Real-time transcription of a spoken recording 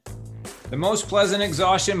The Most Pleasant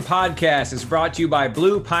Exhaustion podcast is brought to you by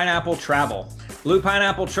Blue Pineapple Travel. Blue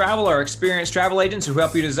Pineapple Travel are experienced travel agents who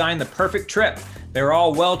help you design the perfect trip. They're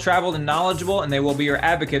all well-traveled and knowledgeable, and they will be your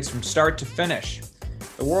advocates from start to finish.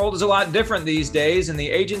 The world is a lot different these days, and the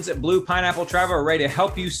agents at Blue Pineapple Travel are ready to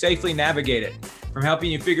help you safely navigate it. From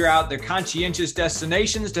helping you figure out their conscientious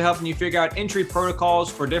destinations to helping you figure out entry protocols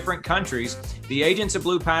for different countries, the agents at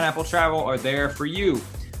Blue Pineapple Travel are there for you.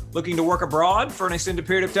 Looking to work abroad for an extended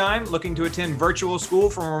period of time? Looking to attend virtual school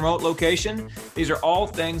from a remote location? These are all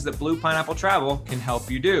things that Blue Pineapple Travel can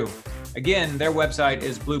help you do. Again, their website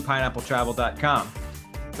is bluepineappletravel.com.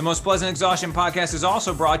 The Most Pleasant Exhaustion podcast is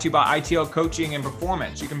also brought to you by ITL Coaching and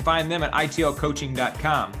Performance. You can find them at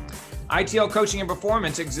itlcoaching.com. ITL Coaching and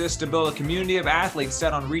Performance exists to build a community of athletes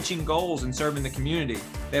set on reaching goals and serving the community.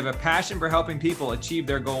 They have a passion for helping people achieve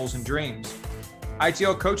their goals and dreams.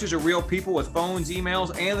 ITL coaches are real people with phones,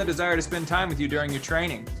 emails, and the desire to spend time with you during your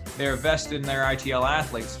training. They are vested in their ITL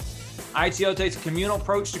athletes. ITL takes a communal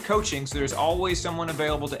approach to coaching, so there's always someone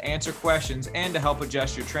available to answer questions and to help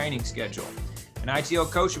adjust your training schedule. An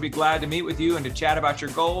ITL coach will be glad to meet with you and to chat about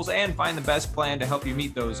your goals and find the best plan to help you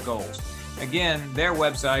meet those goals. Again, their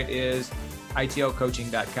website is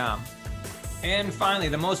itlcoaching.com. And finally,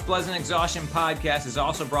 the Most Pleasant Exhaustion podcast is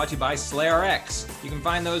also brought to you by SlayRx. You can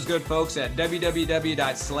find those good folks at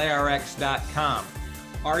www.slayrx.com.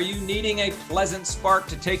 Are you needing a pleasant spark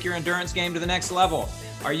to take your endurance game to the next level?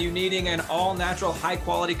 Are you needing an all-natural,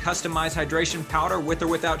 high-quality, customized hydration powder with or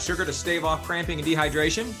without sugar to stave off cramping and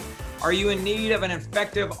dehydration? Are you in need of an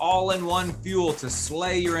effective all-in-one fuel to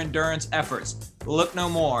slay your endurance efforts? Look no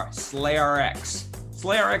more, SlayRx.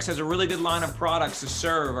 SlayRx has a really good line of products to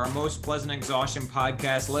serve our Most Pleasant Exhaustion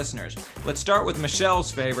podcast listeners. Let's start with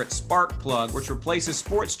Michelle's favorite, Spark Plug, which replaces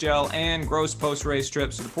sports gel and gross post-race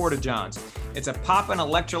trips to the Porta-Johns. It's a poppin'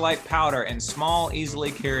 electrolyte powder in small, easily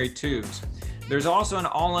carried tubes. There's also an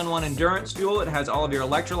all-in-one endurance fuel. It has all of your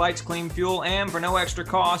electrolytes, clean fuel, and for no extra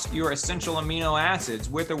cost, your essential amino acids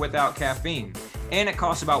with or without caffeine. And it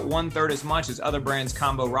costs about 1/3 as much as other brands'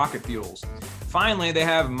 combo rocket fuels. Finally, they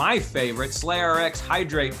have my favorite, SlayRx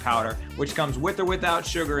Hydrate Powder, which comes with or without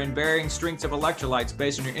sugar in varying strengths of electrolytes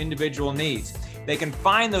based on your individual needs. They can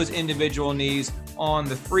find those individual needs on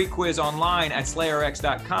the free quiz online at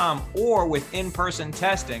slayrx.com or with in-person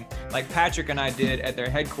testing like Patrick and I did at their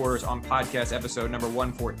headquarters on podcast episode number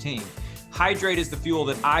 114. Hydrate is the fuel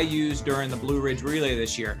that I used during the Blue Ridge Relay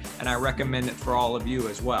this year, and I recommend it for all of you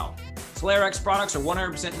as well. SlayRx products are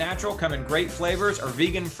 100% natural, come in great flavors, are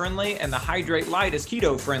vegan friendly, and the Hydrate Light is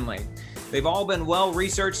keto friendly. They've all been well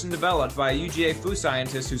researched and developed by a UGA food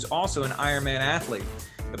scientist who's also an Ironman athlete.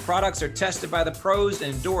 The products are tested by the pros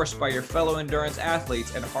and endorsed by your fellow endurance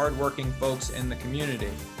athletes and hardworking folks in the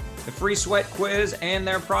community. The free sweat quiz and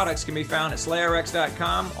their products can be found at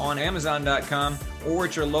slayrx.com, on amazon.com, or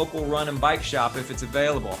at your local run and bike shop if it's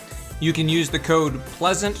available. You can use the code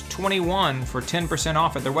PLEASANT21 for 10%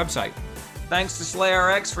 off at their website. Thanks to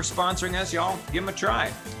SlayRx for sponsoring us, y'all. Give them a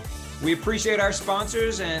try. We appreciate our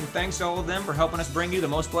sponsors, and thanks to all of them for helping us bring you the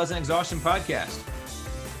Most Pleasant Exhaustion podcast.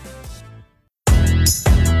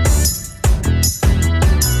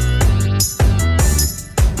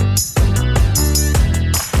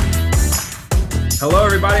 Hello,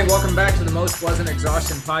 everybody. Welcome back to the Most Pleasant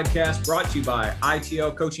Exhaustion podcast, brought to you by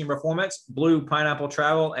ITL Coaching Performance, Blue Pineapple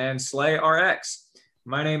Travel, and SlayRx.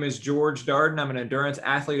 My name is George Darden. I'm an endurance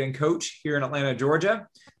athlete and coach here in Atlanta, Georgia.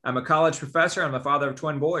 I'm a college professor. I'm the father of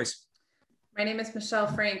twin boys. My name is Michelle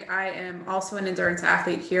Frank. I am also an endurance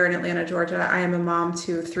athlete here in Atlanta, Georgia. I am a mom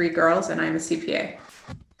to 3 girls, and I am a CPA.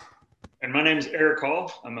 And my name is Eric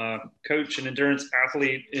Hall. I'm a coach and endurance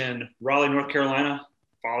athlete in Raleigh, North Carolina.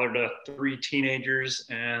 Father to 3 teenagers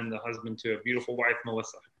and the husband to a beautiful wife,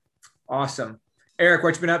 Melissa. Awesome. Eric,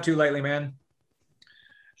 what you been up to lately, man?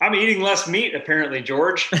 I'm eating less meat, apparently,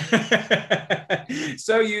 George.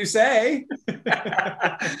 So you say.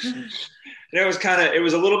 It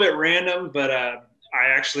was a little bit random, but I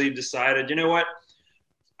actually decided, you know what?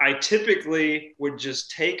 I typically would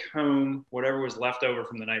just take home whatever was left over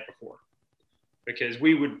from the night before, because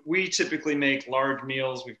we typically make large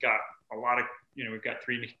meals. We've got a lot of, we've got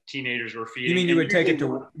 3 teenagers we're feeding. You mean you would take it to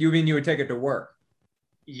work?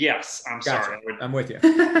 Yes, I'm gotcha. sorry. I'm with you.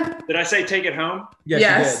 Did I say take it home?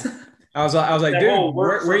 Yes. You did. I was like, dude,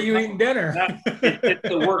 where are you eating dinner? It's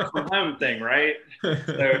the work from home thing, right?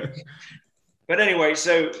 But anyway,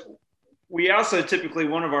 so we also typically,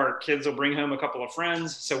 one of our kids will bring home a couple of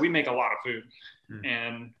friends, so we make a lot of food,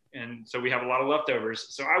 and so we have a lot of leftovers.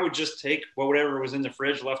 So I would just take whatever was in the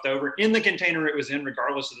fridge left over in the container it was in,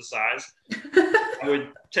 regardless of the size. I would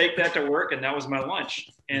take that to work, and that was my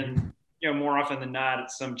lunch. And more often than not,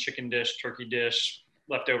 it's some chicken dish, turkey dish,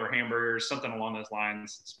 leftover hamburgers, something along those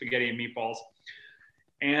lines, spaghetti and meatballs.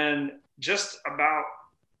 And it's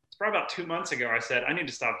probably about 2 months ago, I said, I need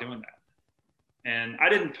to stop doing that. And I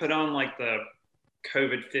didn't put on like the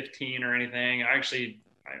COVID-15 or anything.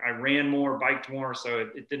 I ran more, biked more, so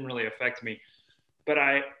it didn't really affect me. But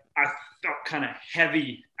I felt kind of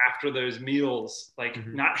heavy after those meals, like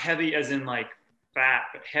not heavy as in like fat,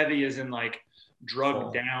 but heavy as in like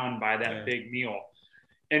drugged down by that big meal.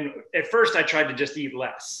 And at first I tried to just eat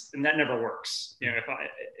less, and that never works.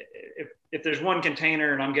 If there's one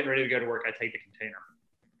container and I'm getting ready to go to work, I take the container.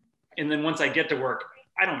 And then once I get to work,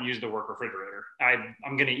 I don't use the work refrigerator.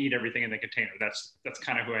 I'm going to eat everything in the container. That's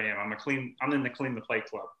kind of who I am. I'm in the clean the plate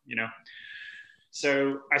club,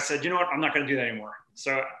 So I said, you know what? I'm not going to do that anymore.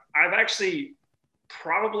 So I've actually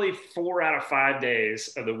probably 4 out of 5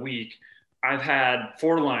 days of the week, I've had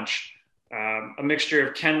for lunch, a mixture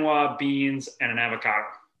of quinoa, beans, and an avocado.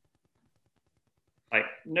 Like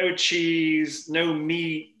no cheese, no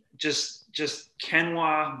meat, just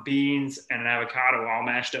quinoa, beans, and an avocado all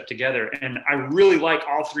mashed up together. And I really like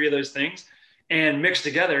all 3 of those things. And mixed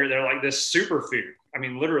together, they're like this superfood. I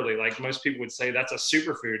mean, literally, like most people would say, that's a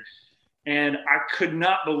superfood. And I could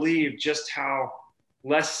not believe just how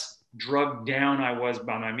less drugged down I was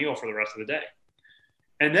by my meal for the rest of the day.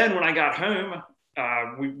 And then when I got home,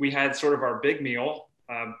 we had sort of our big meal.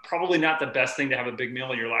 Probably not the best thing to have a big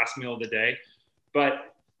meal, your last meal of the day.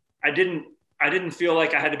 But I didn't feel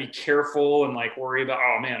like I had to be careful and like worry about,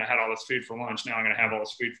 oh man, I had all this food for lunch. Now I'm going to have all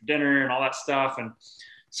this food for dinner and all that stuff. And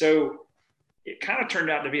so it kind of turned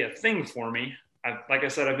out to be a thing for me. Like I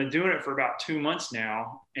said, I've been doing it for about 2 months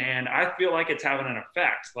now, and I feel like it's having an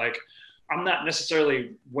effect. Like I'm not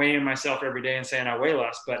necessarily weighing myself every day and saying I weigh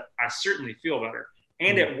less, but I certainly feel better.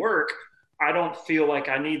 And at work, I don't feel like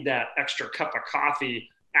I need that extra cup of coffee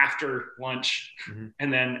after lunch,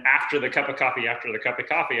 and then after the cup of coffee after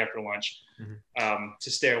lunch, to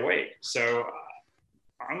stay awake. So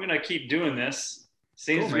I'm going to keep doing this.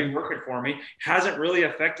 Seems to be working for me. Hasn't really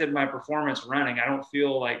affected my performance running. I don't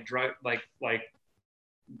feel like like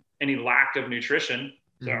any lack of nutrition.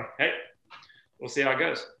 So hey, we'll see how it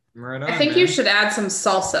goes. Right on, I think you should add some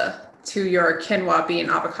salsa to your quinoa bean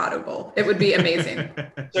avocado bowl. It would be amazing.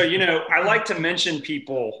 So, I like to mention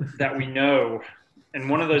people that we know. And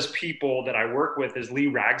one of those people that I work with is Lee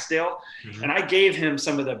Ragsdale. And I gave him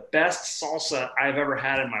some of the best salsa I've ever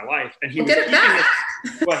had in my life. And he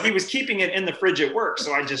was keeping it in the fridge at work.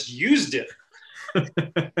 So I just used it.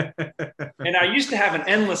 And I used to have an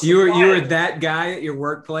endless You were that guy at your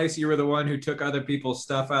workplace? You were the one who took other people's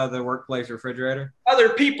stuff out of the workplace refrigerator? Other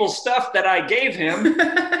people's stuff that I gave him.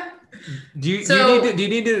 Do you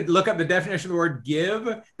need to look up the definition of the word give?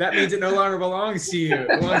 That means it no longer belongs to you.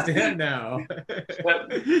 It belongs to him now.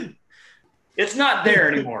 But it's not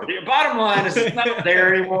there anymore. The bottom line is it's not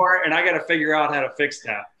there anymore, and I got to figure out how to fix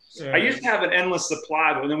that. I used to have an endless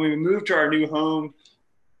supply, but then when we moved to our new home,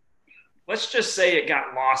 let's just say it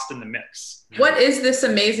got lost in the mix. What is this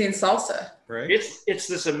amazing salsa? Right. It's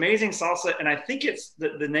this amazing salsa, and I think it's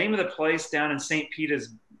the name of the place down in St.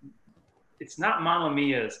 Peter's. It's not Mamma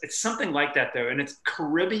Mia's. It's something like that, though. And it's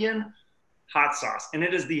Caribbean hot sauce. And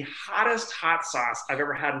it is the hottest hot sauce I've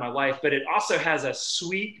ever had in my life. But it also has a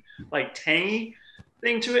sweet, like tangy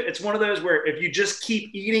thing to it. It's one of those where if you just keep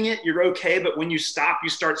eating it, you're okay. But when you stop, you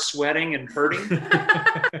start sweating and hurting.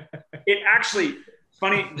 It actually,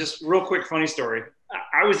 just real quick, funny story.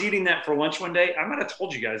 I was eating that for lunch one day. I might have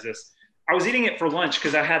told you guys this. I was eating it for lunch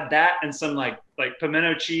because I had that and some like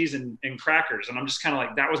pimento cheese and crackers. And I'm just kind of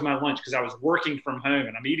like, that was my lunch because I was working from home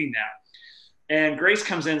and I'm eating that. And Grace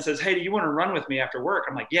comes in and says, hey, do you want to run with me after work?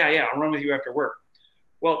 I'm like, yeah, I'll run with you after work.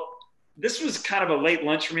 Well, this was kind of a late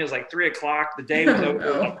lunch for me. It was like 3:00. The day was over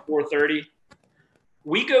at like 4:30.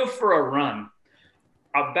 We go for a run.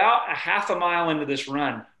 About a half a mile into this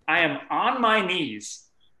run, I am on my knees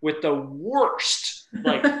with the worst,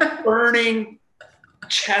 like burning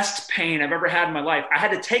chest pain I've ever had in my life. I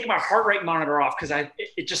had to take my heart rate monitor off because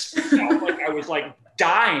it just felt like I was like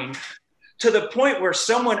dying, to the point where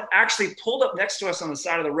someone actually pulled up next to us on the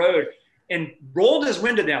side of the road and rolled his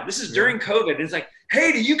window down. This is during COVID. And it's like,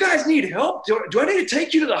 hey, do you guys need help? Do I need to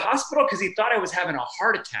take you to the hospital? Because he thought I was having a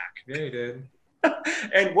heart attack. Yeah, he did.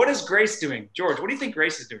 And what is Grace doing? George, what do you think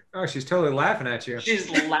Grace is doing? Oh, she's totally laughing at you. She's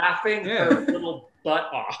laughing her little butt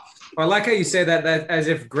off. Well, I like how you say that as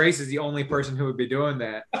if Grace is the only person who would be doing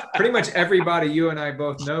that. Pretty much everybody you and I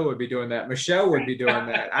both know would be doing that. Michelle would be doing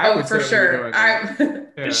that. I would for sure. Be doing that.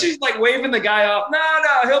 And she's like waving the guy off.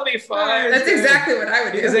 No, he'll be fine. That's exactly what I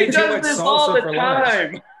would do. He does this all the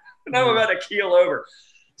time. And I'm about to keel over.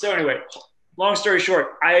 So anyway, long story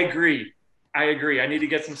short, I agree. I need to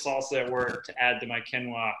get some salsa at work to add to my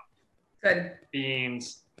quinoa, Good.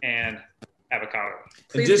 beans, and avocado.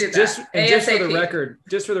 Please and do that.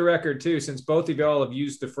 Just for the record too, since both of y'all have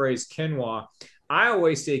used the phrase quinoa, I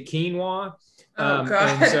always say quinoa. Oh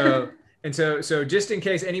God. And so just in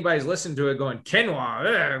case anybody's listening to it going,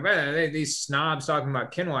 quinoa, these snobs talking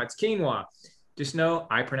about quinoa, it's quinoa. Just know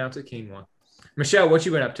I pronounce it quinoa. Michelle, what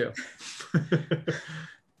you been up to?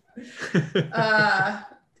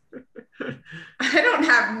 I don't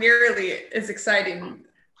have nearly as exciting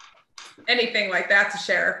anything like that to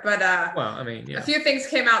share, but well, I mean, yeah. A few things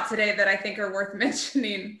came out today that I think are worth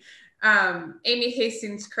mentioning. Amy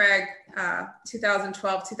Hastings-Craig,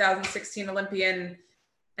 2012-2016 Olympian,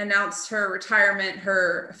 announced her retirement,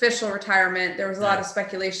 her official retirement. There was a lot of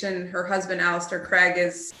speculation. Her husband, Alistair Craig,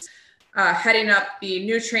 is heading up the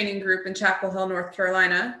new training group in Chapel Hill, North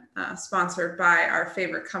Carolina, sponsored by our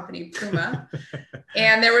favorite company, Puma.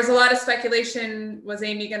 And there was a lot of speculation. Was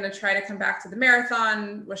Amy going to try to come back to the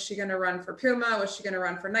marathon? Was she going to run for Puma? Was she going to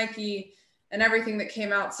run for Nike? And everything that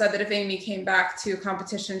came out said that if Amy came back to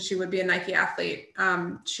competition, she would be a Nike athlete.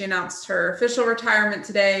 She announced her official retirement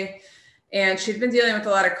today, and she'd been dealing with a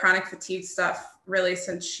lot of chronic fatigue stuff really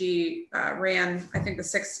since she ran, I think, the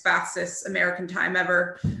 6th fastest American time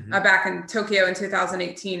ever back in Tokyo in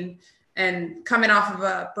 2018. And coming off of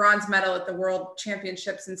a bronze medal at the World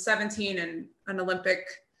Championships in 2017 and an Olympic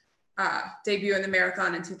debut in the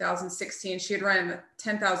marathon in 2016, she had run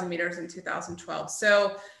 10,000 meters in 2012.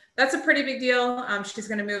 So that's a pretty big deal. She's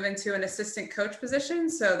going to move into an assistant coach position.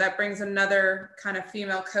 So that brings another kind of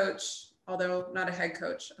female coach, although not a head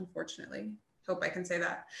coach, unfortunately. Hope I can say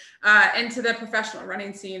that, into the professional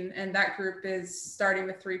running scene. And that group is starting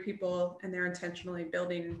with 3 people, and they're intentionally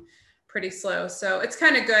building pretty slow. So it's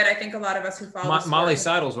kind of good. I think a lot of us who follow Molly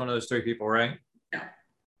Seidel's one of those 3 people, right? No.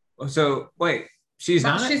 So wait, she's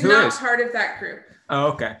not? She's Who not is? part of that group. Oh,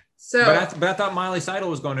 okay. So, but I thought Miley Seidel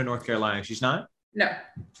was going to North Carolina. She's not? No.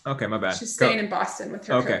 Okay, my bad. She's staying in Boston with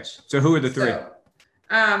her coach. So who are the 3? So,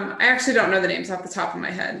 I actually don't know the names off the top of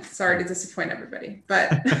my head. Sorry to disappoint everybody,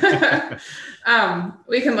 but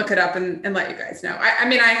we can look it up and let you guys know.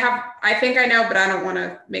 I think I know, but I don't want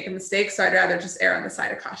to make a mistake. So I'd rather just err on the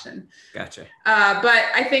side of caution. Gotcha. But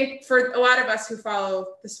I think for a lot of us who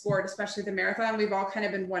follow the sport, especially the marathon, we've all kind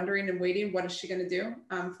of been wondering and waiting, what is she going to do?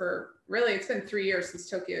 For really, it's been 3 years since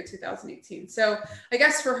Tokyo 2018. So I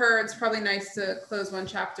guess for her, it's probably nice to close one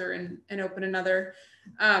chapter and open another.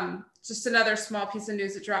 Just another small piece of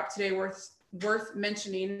news that dropped today worth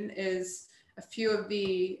mentioning is a few of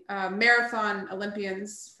the marathon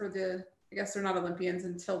Olympians I guess they're not Olympians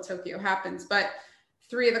until Tokyo happens, but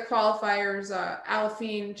 3 of the qualifiers,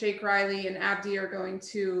 Alafine, Jake Riley, and Abdi, are going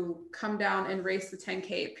to come down and race the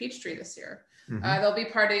 10K at Peachtree this year. They'll be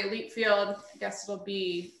part of the elite field. I guess it'll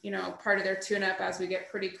be, part of their tune-up as we get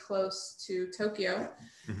pretty close to Tokyo.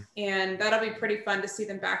 And that'll be pretty fun to see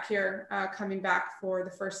them back here, coming back for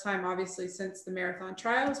the first time, obviously, since the marathon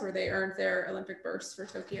trials where they earned their Olympic berths for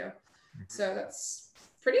Tokyo. So that's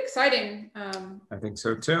pretty exciting. I think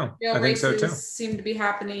so too. Races seem to be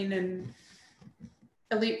happening, and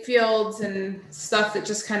elite fields and stuff that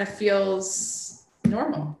just kind of feels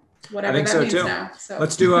normal. Whatever that means now. So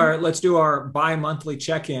let's do our bi-monthly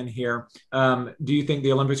check-in here. Do you think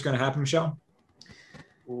the Olympics are going to happen, Michelle?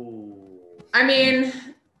 Ooh. I mean,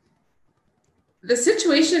 the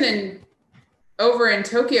situation over in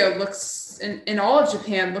Tokyo looks, in all of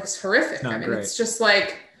Japan, looks horrific. Great. It's just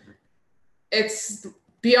like, it's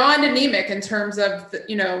beyond anemic in terms of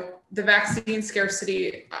the vaccine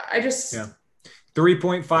scarcity.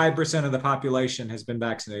 3.5% of the population has been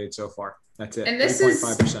vaccinated so far. That's it. And this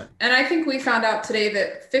 3.5%. And I think we found out today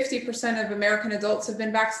that 50% of American adults have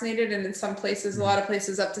been vaccinated, and in some places, a lot of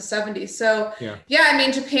places up to 70. So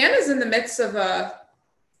Japan is in the midst of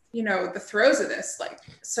the throes of this.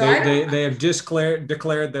 They have just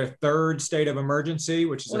declared their 3rd state of emergency,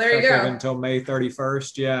 which is effective until May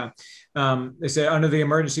 31st. Yeah. They said under the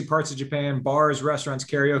emergency parts of Japan, bars, restaurants,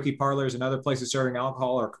 karaoke parlors, and other places serving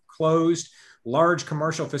alcohol are closed. Large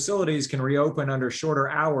commercial facilities can reopen under shorter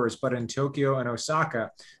hours, but in Tokyo and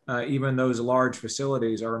Osaka, even those large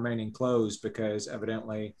facilities are remaining closed because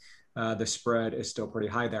evidently the spread is still pretty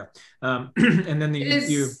high there. And then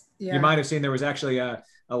you might have seen there was actually a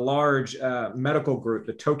large medical group,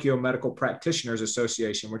 the Tokyo Medical Practitioners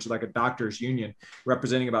Association, which is like a doctors union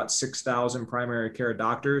representing about 6,000 primary care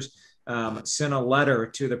doctors, sent a letter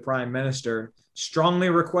to the Prime Minister strongly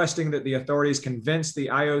requesting that the authorities convince the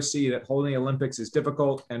IOC that holding the Olympics is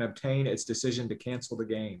difficult and obtain its decision to cancel the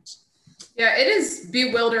games. Yeah, it is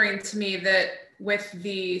bewildering to me that with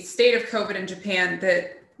the state of COVID in Japan,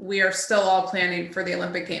 that we are still all planning for the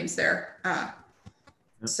Olympic Games there.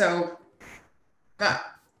 So, do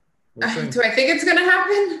I think it's going to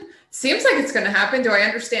happen? Seems like it's going to happen. Do I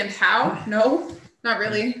understand how? No, not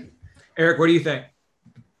really. Eric, what do you think?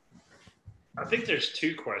 I think there's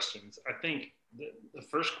two questions. I think the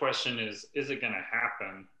first question is it going to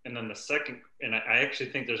happen? And then the second, and I actually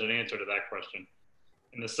think there's an answer to that question.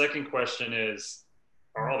 And the second question is,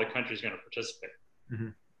 are all the countries going to participate? Mm-hmm.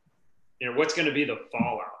 You know, what's going to be the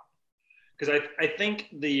fallout? Because I think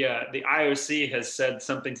the IOC has said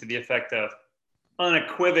something to the effect of,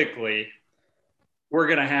 unequivocally, we're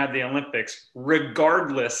going to have the Olympics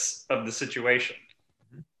regardless of the situation.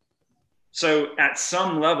 Mm-hmm. So at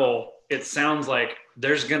some level, it sounds like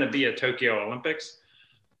there's going to be a Tokyo Olympics,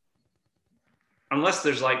 unless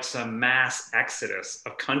there's like some mass exodus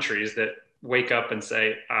of countries that wake up and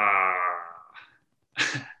say, I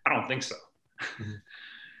don't think so. Mm-hmm.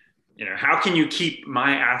 You know, how can you keep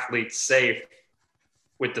my athletes safe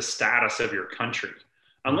with the status of your country?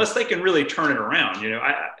 Unless they can really turn it around. You know,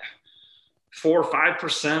 4 or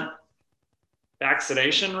 5%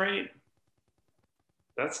 vaccination rate,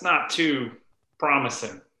 that's not too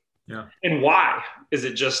promising. Yeah. And why? Is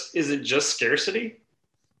it just scarcity?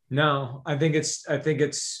 No, I think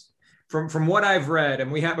it's from what I've read,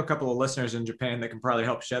 and we have a couple of listeners in Japan that can probably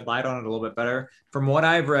help shed light on it a little bit better. From what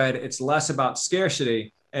I've read, it's less about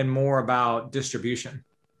scarcity and more about distribution.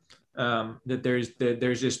 That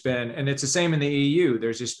there's just been, and it's the same in the EU.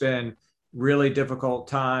 There's just been really difficult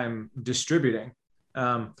time distributing.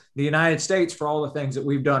 The United States, for all the things that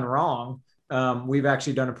we've done wrong, we've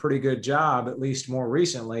actually done a pretty good job, at least more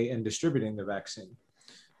recently, in distributing the vaccine.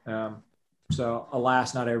 So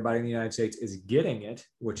alas, not everybody in the United States is getting it,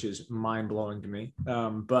 which is mind-blowing to me.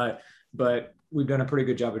 But we've done a pretty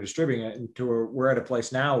good job of distributing it, and we're at a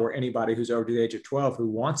place now where anybody who's over the age of 12 who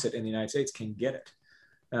wants it in the United States can get it.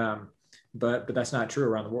 But that's not true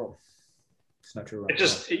around the world. It's not true.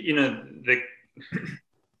 You know,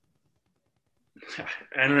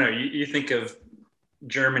 I don't know. You think of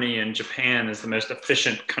Germany and Japan as the most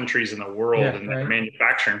efficient countries in the world in their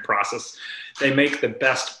manufacturing process. They make the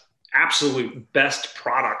absolute best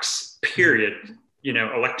products, period. You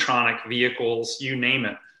know, electronic vehicles, you name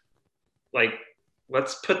it. Like,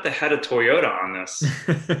 let's put the head of Toyota on this.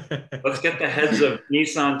 Let's get the heads of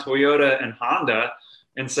Nissan, Toyota, and Honda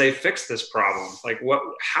and say, fix this problem. Like,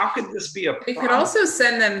 how could this be a problem? They could also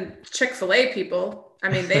send them Chick-fil-A people. I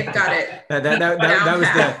mean, they've got it. that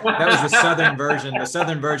was the Southern version. The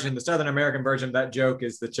Southern American version of that joke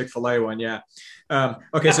is the Chick-fil-A one. Yeah.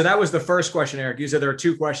 Okay. So that was the first question, Eric. You said there are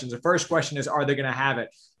two questions. The first question is, are they going to have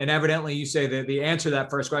it? And evidently you say that the answer to that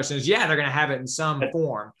first question is, yeah, they're going to have it in some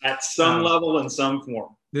form. At some level, in some form.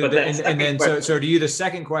 So to you, the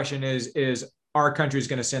second question is our country is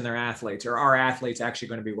going to send their athletes, or are athletes actually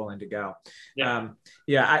going to be willing to go? Yeah.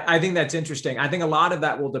 I think that's interesting. I think a lot of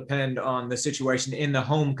that will depend on the situation in the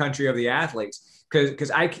home country of the athletes. Because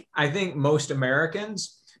I think most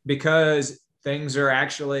Americans, because things are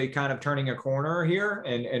actually kind of turning a corner here,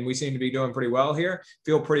 and we seem to be doing pretty well here,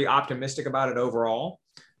 feel pretty optimistic about it overall.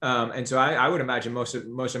 And so I would imagine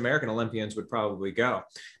most American Olympians would probably go.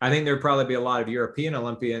 I think there'd probably be a lot of European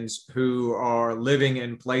Olympians who are living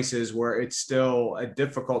in places where it's still a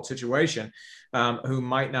difficult situation, who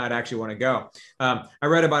might not actually want to go. I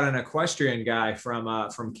read about an equestrian guy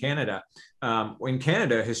from Canada. When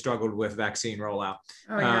Canada has struggled with vaccine rollout.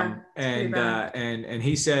 And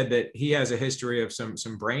he said that he has a history of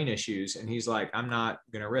some brain issues, and he's like, I'm not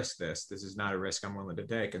going to risk this. This is not a risk I'm willing to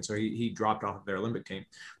take. And so he dropped off of their Olympic team,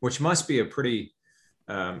 which must be a pretty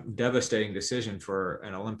devastating decision for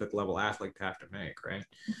an Olympic level athlete to have to make. Right.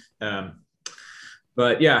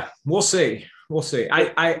 But yeah, we'll see.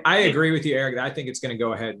 I agree with you, Eric. I think it's going to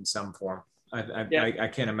go ahead in some form. I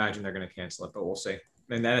can't imagine they're going to cancel it, but we'll see.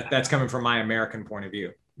 And that's coming from my American point of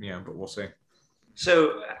view, but we'll see.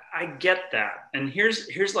 So I get that. And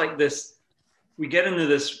here's like this, we get into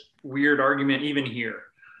this weird argument even here,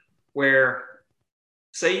 where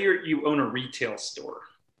say you own a retail store,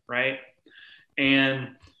 right?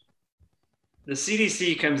 And the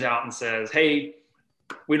CDC comes out and says, hey,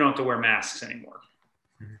 we don't have to wear masks anymore.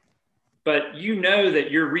 Mm-hmm. But you know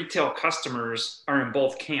that your retail customers are in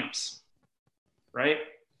both camps, right?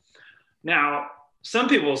 Now, some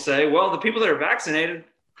people will say, well, the people that are vaccinated,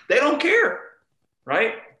 they don't care,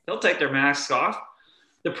 right? They'll take their masks off.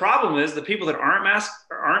 The problem is the people that aren't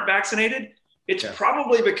vaccinated, it's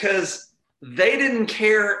probably because they didn't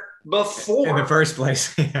care before. In the first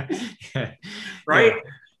place. Right? Yeah.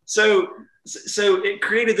 So it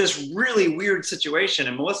created this really weird situation.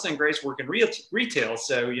 And Melissa and Grace work in retail.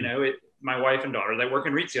 So, my wife and daughter, they work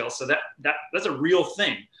in retail. So that's a real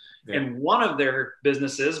thing. Yeah. And one of their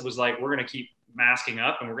businesses was like, we're going to keep masking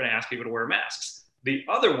up and we're going to ask people to wear masks. The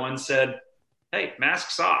other one said, hey,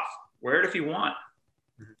 masks off, wear it if you want.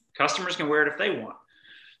 Mm-hmm. Customers can wear it if they want.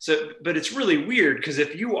 So, but it's really weird because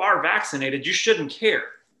if you are vaccinated, you shouldn't care.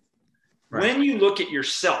 Right. When you look at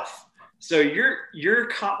yourself, so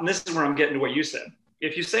and this is where I'm getting to what you said.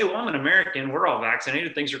 If you say, well, I'm an American, we're all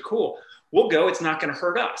vaccinated, things are cool, we'll go, it's not going to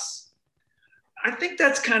hurt us. I think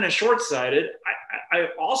that's kind of short-sighted. I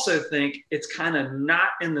also think it's kind of not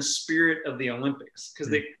in the spirit of the Olympics, because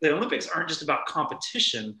the Olympics aren't just about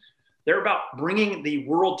competition. They're about bringing the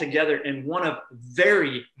world together in one of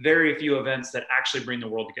very, very few events that actually bring the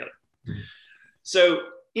world together. Mm-hmm. So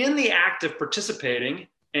in the act of participating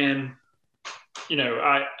and,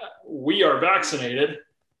 we are vaccinated,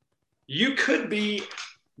 you could be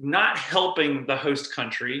not helping the host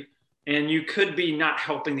country and you could be not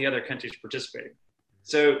helping the other countries participating.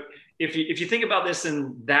 So if you think about this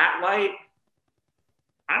in that light,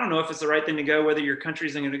 I don't know if it's the right thing to go, whether your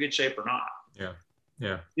country's in a good shape or not.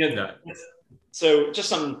 Yeah. So just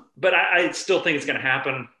some, but I still think it's going to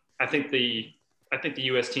happen. I think the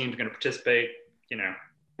U.S. team is going to participate.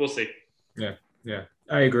 We'll see. Yeah,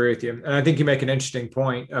 I agree with you, and I think you make an interesting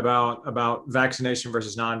point about vaccination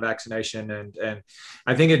versus non-vaccination, and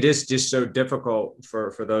I think it is just so difficult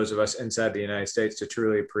for those of us inside the United States to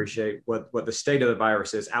truly appreciate what the state of the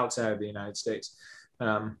virus is outside of the United States.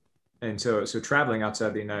 And so traveling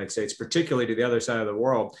outside the United States, particularly to the other side of the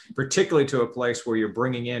world, particularly to a place where you're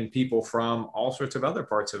bringing in people from all sorts of other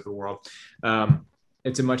parts of the world,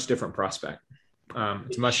 it's a much different prospect.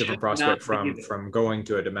 It's a much different prospect from going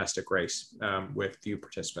to a domestic race with few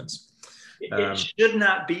participants. It should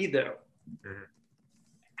not be, though.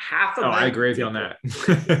 Mm-hmm. I agree with you on that.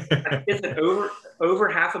 Is it over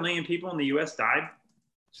 500,000 people in the U.S. died?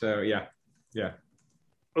 So yeah.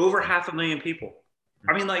 Over 500,000 people.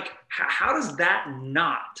 I mean, like, how does that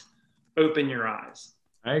not open your eyes?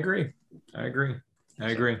 I agree.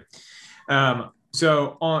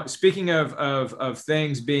 So speaking of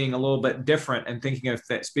things being a little bit different and thinking of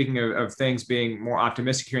speaking of things being more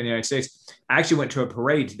optimistic here in the United States, I actually went to a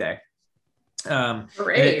parade today. And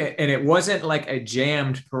it wasn't like a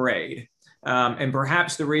jammed parade. And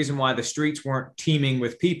perhaps the reason why the streets weren't teeming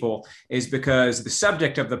with people is because the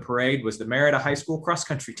subject of the parade was the Merida High School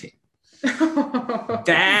cross-country team.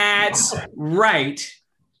 That's right.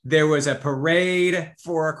 There was a parade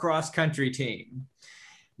for a cross-country team.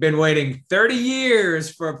 Been waiting 30 years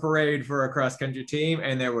for a parade for a cross-country team,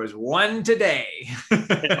 and there was one today.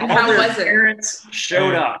 How was it? Parents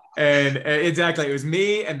showed up. And exactly, it was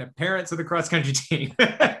me and the parents of the cross-country team.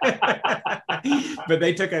 But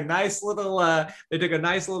they took a nice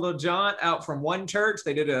little jaunt out from one church.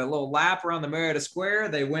 They did a little lap around the Merida Square.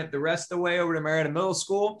 They went the rest of the way over to Merida Middle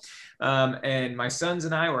School. And my sons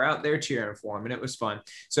and I were out there cheering for them, and it was fun.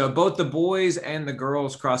 So both the boys and the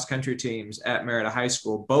girls cross-country teams at Merida High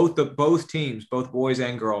School, both teams, both boys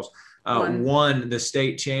and girls, won the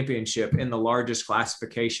state championship in the largest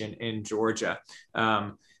classification in Georgia,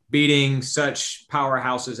 beating such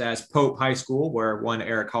powerhouses as Pope High School, where one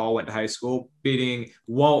Eric Hall went to high school, beating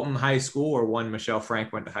Walton High School, where one Michelle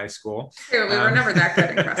Frank went to high school. Dude, we were never that good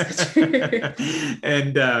in cross-country.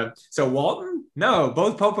 And so Walton, no,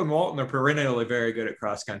 both Pope and Walton are perennially very good at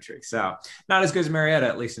cross-country. So not as good as Marietta,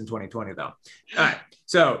 at least in 2020, though. All right.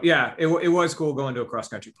 So yeah, it was cool going to a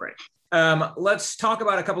cross-country parade. Let's talk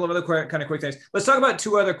about a couple of other quick things. Let's talk about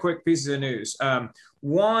two other quick pieces of news.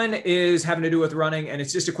 One is having to do with running, and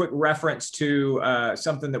it's just a quick reference to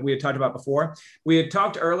something that we had talked about before. We had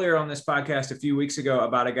talked earlier on this podcast a few weeks ago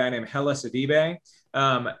about a guy named Helis Adibe,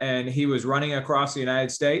 and he was running across the United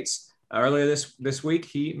States. Earlier this week,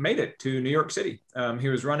 he made it to New York City. He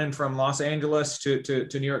was running from Los Angeles to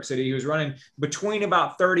New York City. He was running between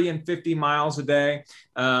about 30 and 50 miles a day.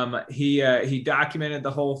 He documented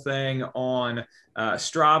the whole thing on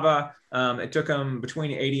Strava. It took him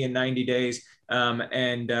between 80 and 90 days.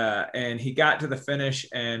 And he got to the finish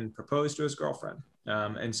and proposed to his girlfriend.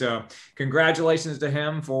 And so congratulations to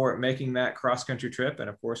him for making that cross-country trip. And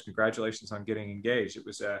of course, congratulations on getting engaged. It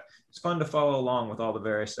was fun to follow along with all the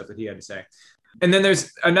various stuff that he had to say. And then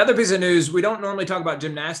there's another piece of news. We don't normally talk about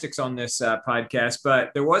gymnastics on this podcast,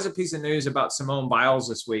 but there was a piece of news about Simone Biles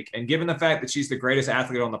this week. And given the fact that she's the greatest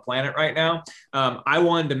athlete on the planet right now, I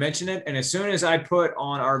wanted to mention it. And as soon as I put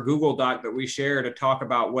on our Google Doc that we share to talk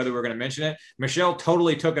about whether we're going to mention it, Michelle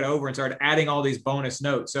totally took it over and started adding all these bonus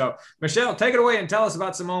notes. So Michelle, take it away and tell us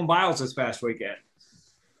about Simone Biles this past weekend.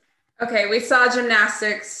 Okay, we saw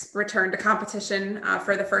gymnastics return to competition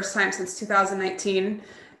for the first time since 2019.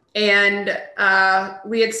 And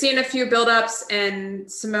we had seen a few buildups,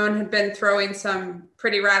 and Simone had been throwing some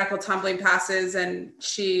pretty radical tumbling passes. And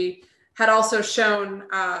she had also shown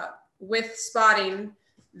with spotting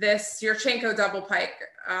this Yurchenko double pike.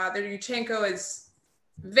 The Yurchenko is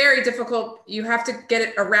very difficult. You have to get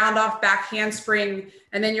it a round off back handspring,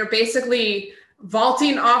 and then you're basically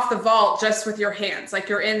vaulting off the vault just with your hands. Like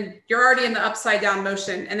you're already in the upside down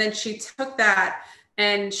motion. And then she took that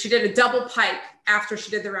and she did a double pike after she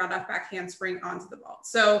did the round off back handspring onto the vault.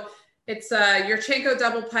 So it's a Yurchenko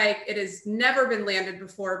double pike. It has never been landed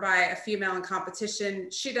before by a female in competition.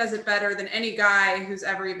 She does it better than any guy who's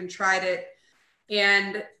ever even tried it.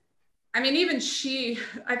 And I mean, even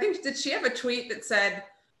I think, did she have a tweet that said,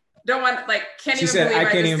 she said, I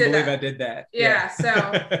can't even believe I did that. Yeah. So,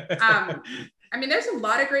 I mean, there's a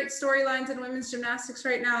lot of great storylines in women's gymnastics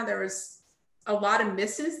right now. There was a lot of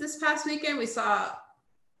misses this past weekend. We saw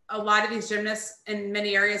a lot of these gymnasts in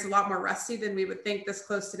many areas a lot more rusty than we would think this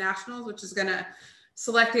close to nationals, which is going to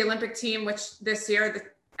select the Olympic team, which this year the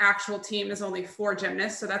actual team is only 4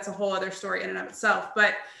 gymnasts. So that's a whole other story in and of itself.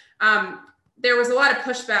 But there was a lot of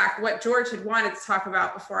pushback. What George had wanted to talk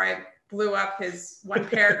about before I blew up his one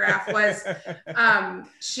paragraph was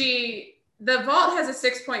the vault has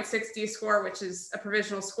a 6.6 D score, which is a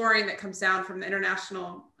provisional scoring that comes down from the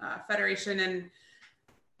International Federation. And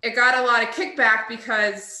it got a lot of kickback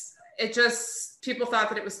because people thought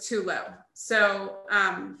that it was too low. So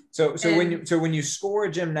when you score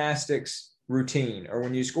a gymnastics routine or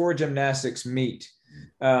when you score a gymnastics meet,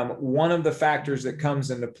 one of the factors that comes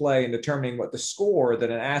into play in determining what the score that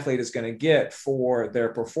an athlete is going to get for their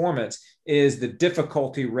performance is the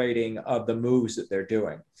difficulty rating of the moves that they're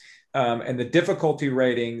doing. And the difficulty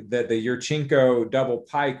rating that the Yurchenko double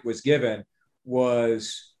pike was given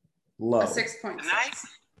was low. A 6.6. Nice.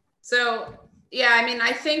 So, yeah, I mean,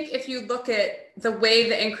 I think if you look at the way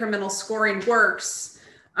the incremental scoring works,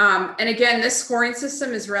 and again, this scoring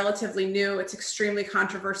system is relatively new. It's extremely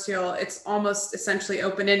controversial. It's almost essentially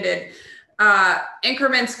open-ended.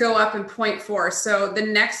 Increments go up in 0.4. So the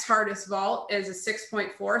next hardest vault is a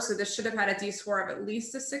 6.4. So this should have had a D score of at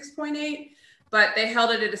least a 6.8. But they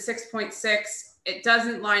held it at a 6.6. It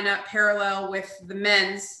doesn't line up parallel with the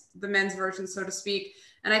men's version, so to speak.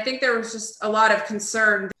 And I think there was just a lot of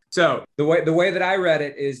concern. So the way that I read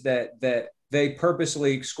it is that they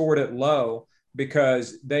purposely scored it low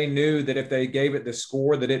because they knew that if they gave it the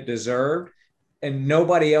score that it deserved and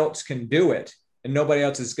nobody else can do it and nobody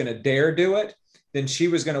else is going to dare do it, then she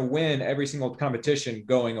was going to win every single competition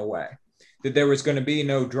going away. That there was going to be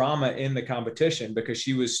no drama in the competition because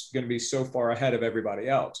she was going to be so far ahead of everybody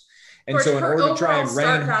else. And so in order to try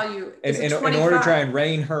and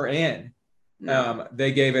rein her in,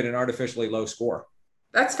 they gave it an artificially low score.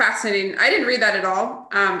 That's fascinating. I didn't read that at all.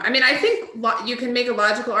 I mean, I think you can make a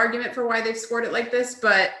logical argument for why they've scored it like this,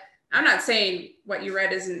 but I'm not saying what you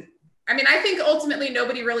read isn't. I mean, I think ultimately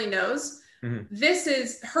nobody really knows. Mm-hmm. This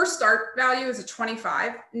is her start value is a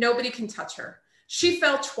 25. Nobody can touch her. She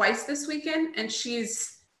fell twice this weekend and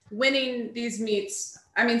she's winning these meets.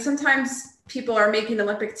 I mean, sometimes people are making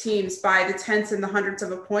Olympic teams by the tenths and the hundredths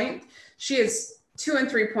of a point. She is 2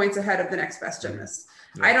 and 3 points ahead of the next best gymnast.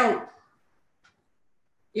 Yeah.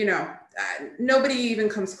 Nobody even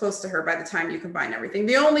comes close to her by the time you combine everything.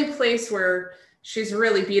 The only place where she's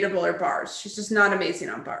really beatable are bars. She's just not amazing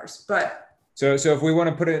on bars, but. So if we want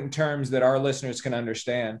to put it in terms that our listeners can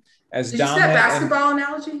understand, as Did you dominant. Use that basketball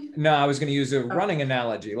analogy? No, I was going to use a running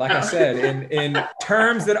analogy. Like I said, in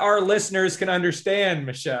terms that our listeners can understand,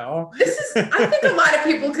 Michelle. I think a lot of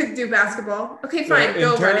people could do basketball. Okay, fine.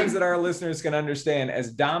 So in terms that our listeners can understand,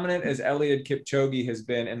 as dominant as Eliud Kipchoge has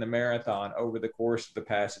been in the marathon over the course of the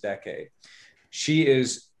past decade, she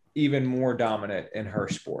is even more dominant in her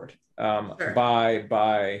sport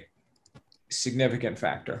by significant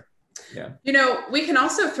factor. Yeah. We can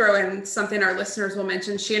also throw in something our listeners will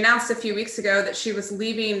mention. She announced a few weeks ago that she was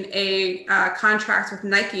leaving a contract with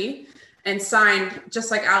Nike and signed,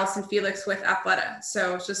 just like Allison Felix, with Athleta.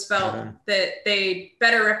 So just felt that they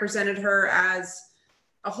better represented her as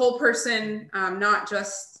a whole person, not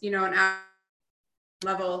just, an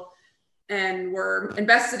level, and were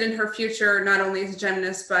invested in her future, not only as a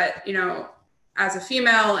gymnast, but, as a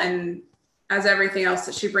female and as everything else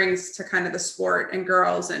that she brings to kind of the sport and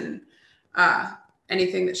girls and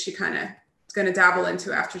anything that she kind of is going to dabble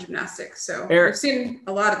into after gymnastics. So Eric, we've seen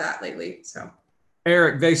a lot of that lately. So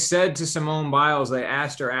Eric, they said to Simone Biles, they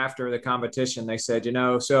asked her after the competition, they said,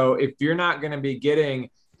 so if you're not going to be getting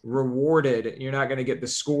rewarded, you're not going to get the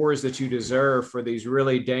scores that you deserve for these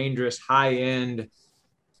really dangerous high-end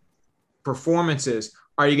performances,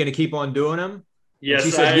 are you going to keep on doing them? Yes,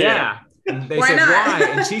 and she said, yeah. And they Why said, not? why?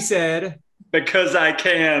 And she said, because I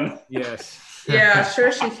can. yes. Yeah,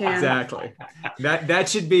 sure she can. Exactly. That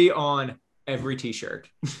should be on every t-shirt.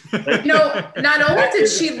 Not only did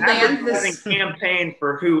she land this campaign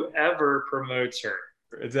for whoever promotes her.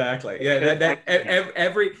 Exactly. Yeah,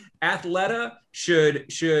 every Athleta should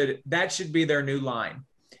be their new line.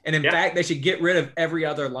 And in fact, they should get rid of every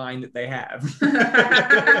other line that they have.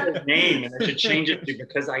 Name, and they should change it to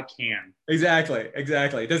because I can. Exactly.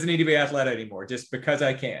 It doesn't need to be Athleta anymore. Just because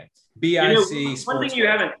I can. BIC Sports.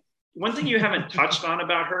 One thing you haven't touched on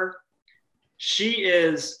about her, she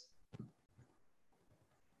is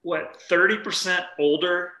 30%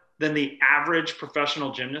 older than the average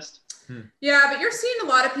professional gymnast. Yeah, but you're seeing a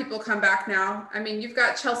lot of people come back now. I mean, you've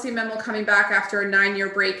got Chelsea Memmel coming back after a 9-year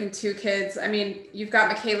break and 2 kids. I mean, you've got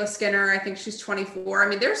Michaela Skinner. I think she's 24. I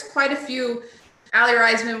mean, there's quite a few. Allie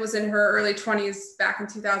Reisman was in her early 20s back in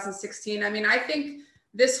 2016. I mean, I think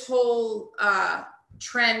this whole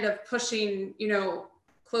trend of pushing,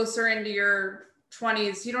 closer into your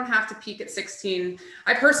 20s, you don't have to peak at 16.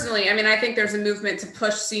 I think there's a movement to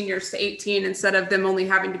push seniors to 18 instead of them only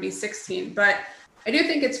having to be 16. But I do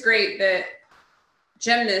think it's great that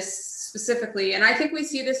gymnasts specifically, and I think we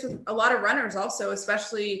see this with a lot of runners also,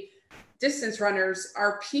 especially distance runners,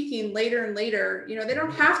 are peaking later and later. They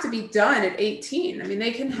don't have to be done at 18. I mean,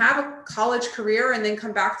 they can have a college career and then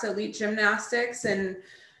come back to elite gymnastics. And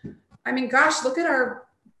I mean, gosh, look at our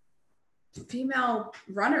female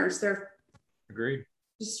runners. They're agreed.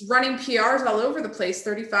 Just running PRs all over the place,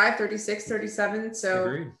 35, 36, 37. So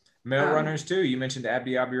agreed. Male runners too. You mentioned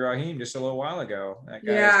Abdi Abdirahim just a little while ago. That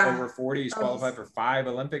guy is over 40. He's qualified for 5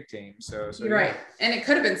 Olympic teams. So you're right. And it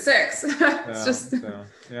could have been 6.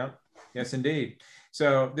 Yes, indeed.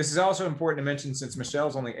 So this is also important to mention since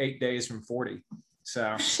Michelle's only 8 days from 40.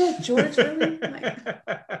 So shit, George, really?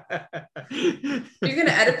 You're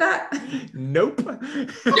gonna edit that? Nope.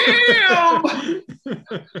 Damn.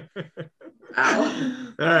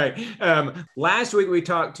 Ow. All right. Last week we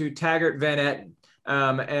talked to Taggart Van Etten.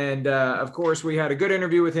 Of course, we had a good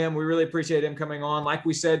interview with him. We really appreciate him coming on. Like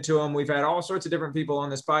we said to him, we've had all sorts of different people on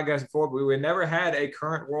this podcast before, but we never had a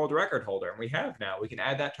current world record holder. And we have now. We can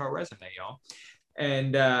add that to our resume, y'all.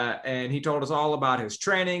 And he told us all about his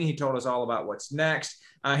training. He told us all about what's next.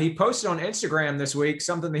 He posted on Instagram this week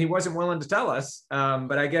something that he wasn't willing to tell us,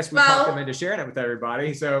 but I guess we talked him into sharing it with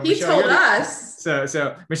everybody. So he told us.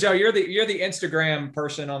 So Michelle, you're the Instagram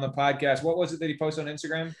person on the podcast. What was it that he posted on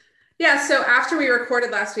Instagram? Yeah, so after we recorded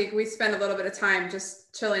last week, we spent a little bit of time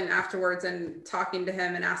just chilling afterwards and talking to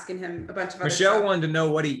him and asking him a bunch of other Michelle stuff. wanted to know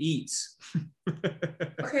what he eats.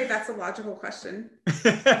 Okay, that's a logical question.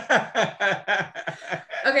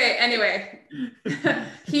 Okay, anyway,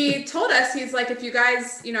 he told us, he's like, if you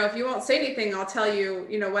guys, if you won't say anything, I'll tell you,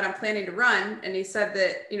 what I'm planning to run. And he said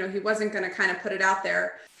that, he wasn't going to kind of put it out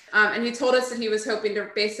there. And he told us that he was hoping to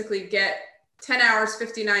basically get 10 hours,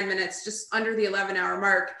 59 minutes, just under the 11-hour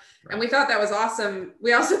mark. Right. And we thought that was awesome.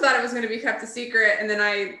 We also thought it was going to be kept a secret. And then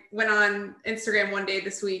I went on Instagram one day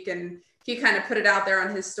this week and he kind of put it out there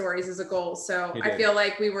on his stories as a goal. So I feel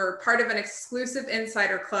like we were part of an exclusive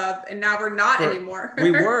insider club and now we're not anymore.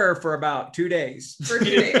 We were for about 2 days. For 2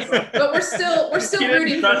 days. But we're still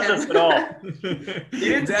rooting for him. Us at all. He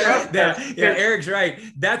didn't trust us. Yeah, Eric's right.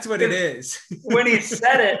 That's what it is. When he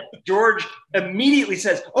said it, George immediately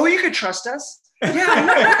says, "Oh, you could trust us."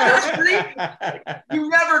 Yeah, you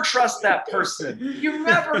never trust that person. You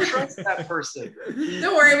never trust that person.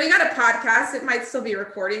 Don't worry, we got a podcast. It might still be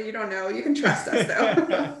recording. You don't know. You can trust us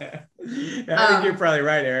though. I think you're probably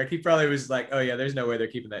right, Eric. He probably was like, "Oh yeah, there's no way they're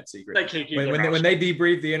keeping that secret." They can't keep when they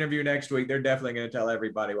debrief the interview next week, they're definitely going to tell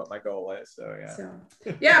everybody what my goal is. So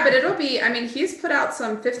yeah. But it'll be. I mean, he's put out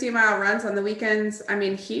some 50-mile runs on the weekends. I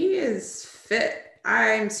mean, he is fit.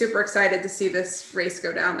 I'm super excited to see this race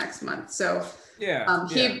go down next month. So.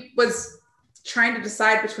 He was trying to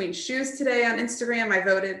decide between shoes today on Instagram. I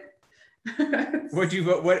voted. What'd you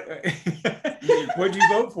vote? What'd you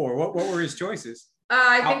vote for? What were his choices?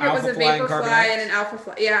 I think it was a Vaporfly and an Alpha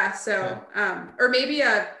Fly. Yeah. So, or maybe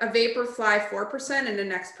a Vaporfly 4% and a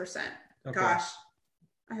Next %. Okay. Gosh,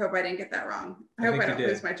 I hope I didn't get that wrong. I hope I don't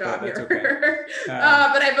lose my job here. Okay.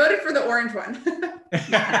 But I voted for the orange one.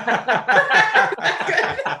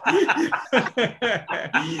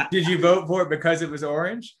 Did you vote for it because it was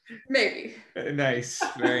orange? Maybe. Nice.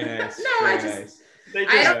 Very nice. No, Very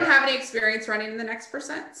I don't have any experience running in the Next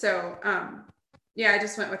 %. So, I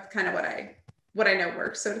just went with kind of what I know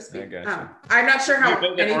works, so to speak. I'm not sure how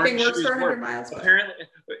anything works for 100 miles. But. Apparently,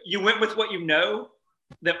 you went with what you know.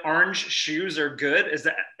 the orange shoes are good? Is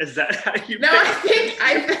that how you? No,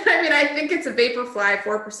 I think it's a Vaporfly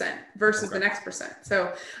 4% versus the next percent.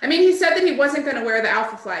 So, I mean, he said that he wasn't going to wear the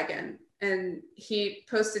Alphafly again, and he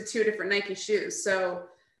posted 2 different Nike shoes. So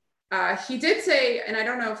he did say, and I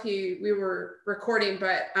don't know if we were recording,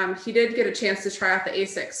 but he did get a chance to try out the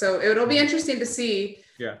ASICs. So it'll be interesting to see.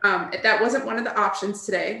 Yeah. If that wasn't one of the options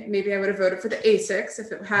today, maybe I would have voted for the ASICs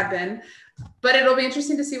if it had been. But it'll be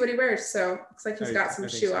interesting to see what he wears. So looks like he's got some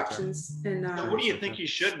shoe options. And what do you think he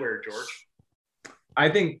should wear, George? I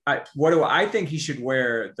think he should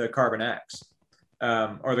wear the Carbon X,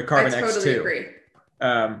 or the Carbon X2. I totally agree.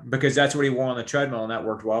 Because that's what he wore on the treadmill, and that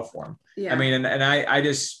worked well for him. Yeah. I mean,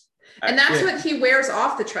 and that's what he wears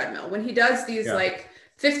off the treadmill when he does these like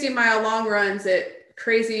 50-mile long runs at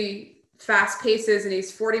crazy fast paces, and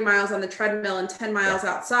he's 40 miles on the treadmill and 10 miles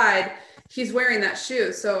outside. He's wearing that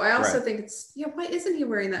shoe. So I also think it's, why isn't he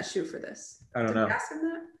wearing that shoe for this? I don't know. Did you ask him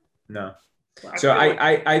that? No. Wow. So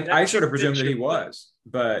I sort of presumed that he was,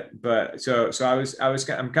 but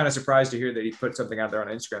I'm kind of surprised to hear that he put something out there on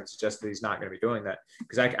Instagram that suggests that he's not going to be doing that,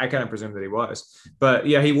 because I kind of presumed that he was. But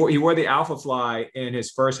yeah, he wore the Alphafly in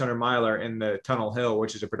his first 100 miler in the Tunnel Hill,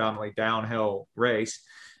 which is a predominantly downhill race,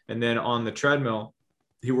 and then on the treadmill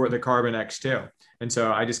he wore the Carbon X2, and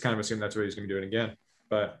so I just kind of assumed that's what he's going to be doing again.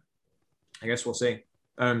 But I guess we'll see.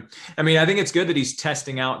 I mean, I think it's good that he's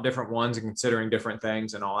testing out different ones and considering different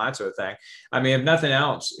things and all that sort of thing. I mean, if nothing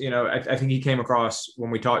else, I think he came across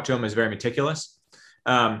when we talked to him as very meticulous.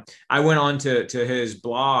 I went on to his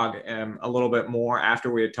blog a little bit more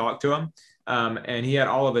after we had talked to him. And he had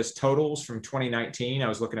all of his totals from 2019. I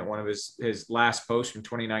was looking at one of his last posts from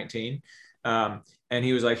 2019. And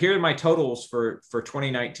he was like, here are my totals for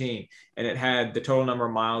 2019. And it had the total number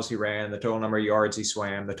of miles he ran, the total number of yards he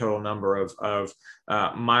swam, the total number of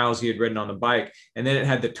miles he had ridden on the bike. And then it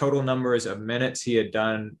had the total numbers of minutes he had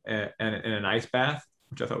done in an ice bath,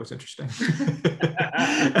 which I thought was interesting.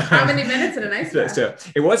 How many minutes in an ice bath? So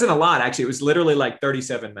it wasn't a lot, actually. It was literally like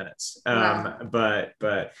 37 minutes. Wow. But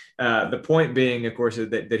the point being, of course, is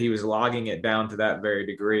that he was logging it down to that very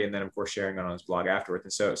degree, and then, of course, sharing it on his blog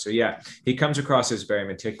afterwards. And so yeah, he comes across as very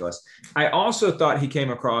meticulous. I also thought he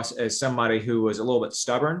came across as somebody who was a little bit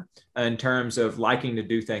stubborn in terms of liking to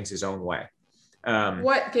do things his own way.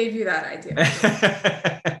 What gave you that idea?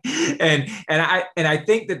 and I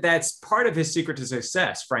think that that's part of his secret to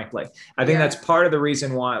success, frankly. I think that's part of the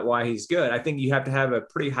reason why he's good. I think you have to have a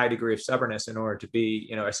pretty high degree of stubbornness in order to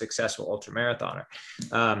be, a successful ultramarathoner.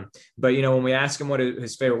 But when we ask him what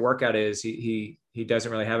his favorite workout is, he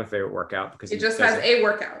doesn't really have a favorite workout, because he just has a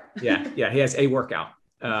workout. yeah, he has a workout.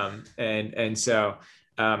 And so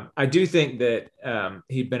I do think that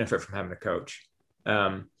he'd benefit from having a coach.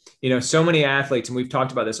 So many athletes, and we've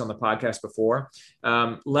talked about this on the podcast before,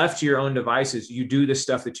 left to your own devices, you do the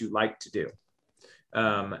stuff that you like to do.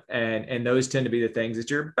 And those tend to be the things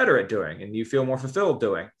that you're better at doing and you feel more fulfilled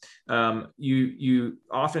doing. You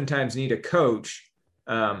oftentimes need a coach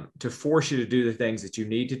to force you to do the things that you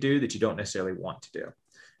need to do that you don't necessarily want to do.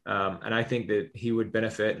 And I think that he would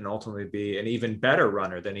benefit and ultimately be an even better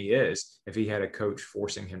runner than he is if he had a coach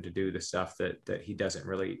forcing him to do the stuff that he doesn't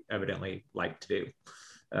really evidently like to do.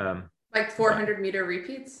 Like 400-meter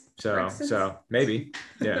repeats. So maybe,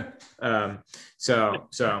 yeah. So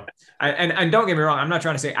and don't get me wrong, I'm not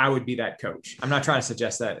trying to say I would be that coach. I'm not trying to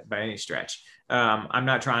suggest that by any stretch. I'm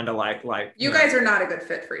not trying to like you guys are not a good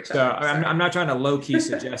fit for each other. So I'm not trying to low key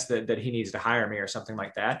suggest that he needs to hire me or something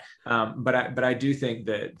like that. But I do think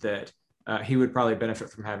that he would probably benefit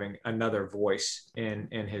from having another voice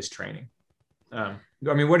in his training.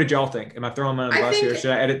 What did y'all think? Am I throwing him under the bus here?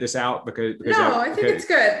 Should I edit this out? Because I think it's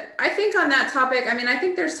good. I think on that topic, I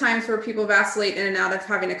think there's times where people vacillate in and out of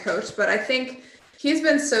having a coach, but I think he's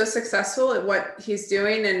been so successful at what he's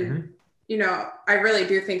doing. And, I really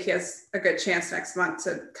do think he has a good chance next month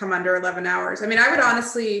to come under 11 hours. I would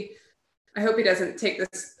honestly, I hope he doesn't take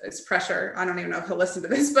this as pressure. I don't even know if he'll listen to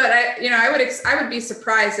this, but I would be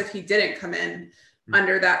surprised if he didn't come in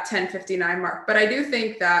under that 10:59 mark. But I do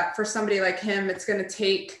think that for somebody like him, it's going to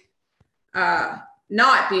take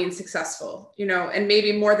not being successful, and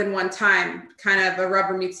maybe more than one time, kind of a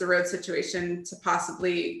rubber meets the road situation to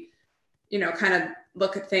possibly, kind of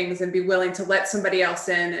look at things and be willing to let somebody else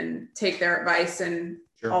in and take their advice and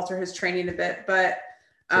alter his training a bit. But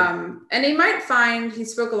and he might find, he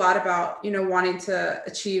spoke a lot about, wanting to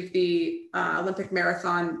achieve the Olympic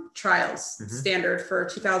marathon trials standard for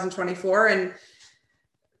 2024. And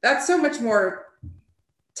that's so much more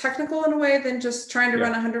technical in a way than just trying to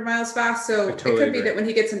run 100 miles fast. So it could be that when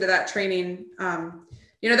he gets into that training,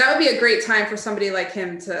 that would be a great time for somebody like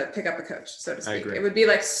him to pick up a coach, so to speak. It would be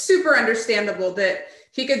like super understandable that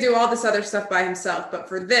he could do all this other stuff by himself, but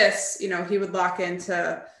for this, you know, he would lock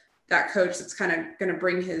into that coach that's kind of going to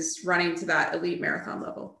bring his running to that elite marathon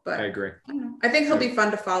level. But I agree. I don't know. I think he'll be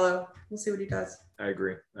fun to follow. We'll see what he does. I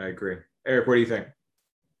agree. Eric, what do you think?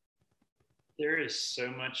 There is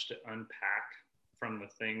so much to unpack from the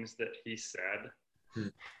things that he said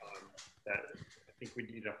that I think we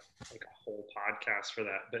need a whole podcast for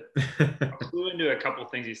that. But I flew into a couple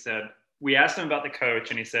of things he said. We asked him about the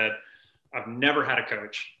coach, and he said, "I've never had a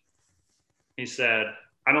coach." He said,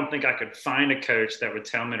 "I don't think I could find a coach that would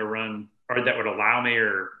tell me to run, or that would allow me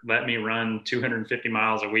or let me run 250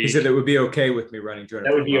 miles a week." He said that would be okay with me running 250 miles.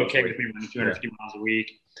 That would be okay with me running 250 miles a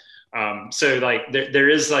week. So like there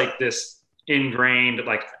is like this ingrained,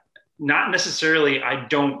 like, not necessarily I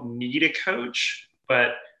don't need a coach,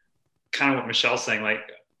 but kind of what Michelle's saying,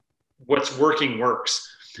 like what's working works.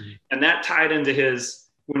 Mm-hmm. And that tied into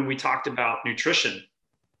when we talked about nutrition.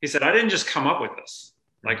 He said, I didn't just come up with this.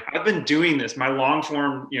 Like, I've been doing this. My long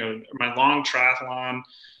form, my long triathlon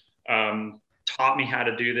taught me how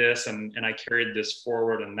to do this, and I carried this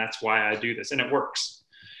forward, and that's why I do this, and it works.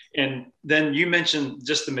 And then you mentioned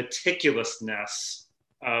just the meticulousness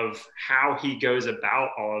of how he goes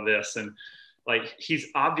about all of this. And like, he's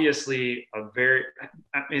obviously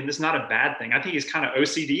this is not a bad thing. I think he's kind of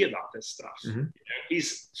OCD about this stuff. Mm-hmm.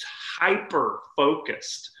 He's hyper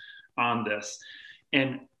focused on this.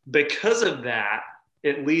 And because of that,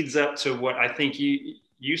 it leads up to what I think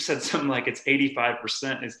you said, something like it's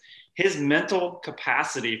 85%, is his mental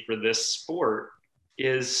capacity for this sport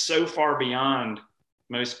is so far beyond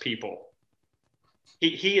most people.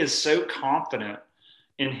 He is so confident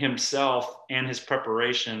in himself and his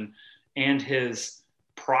preparation and his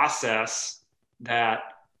process that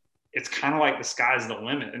it's kind of like the sky's the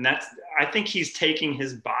limit. And I think he's taking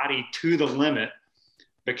his body to the limit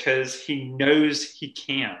because he knows he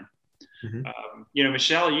can. Mm-hmm.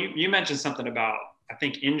 Michelle, you mentioned something about, I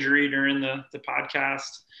think, injury during the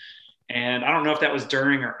podcast. And I don't know if that was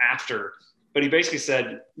during or after, but he basically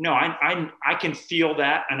said, no, I can feel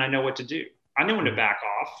that, and I know what to do. I know when to back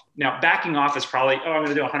off. Now, backing off is probably, I'm going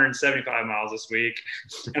to do 175 miles this week,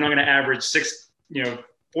 and I'm going to average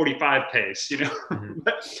 45 pace, Mm-hmm.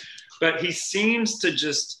 But he seems to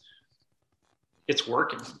just, it's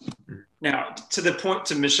working. Mm-hmm. Now,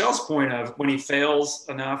 to Michelle's point of when he fails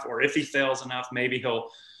enough, or if he fails enough, maybe he'll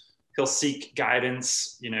seek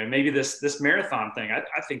guidance. Maybe this marathon thing. I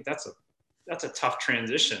think that's a tough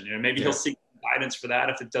transition. Maybe he'll seek guidance for that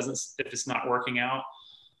if it's not working out.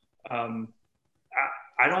 I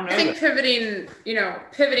don't know. I think pivoting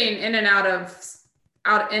in and out of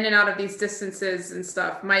these distances and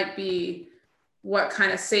stuff might be what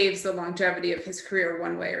kind of saves the longevity of his career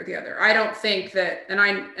one way or the other. I don't think that, and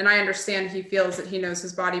I understand he feels that he knows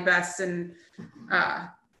his body best, and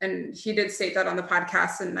he did state that on the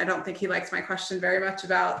podcast, and I don't think he likes my question very much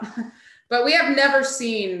about, but we have never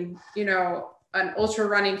seen, an ultra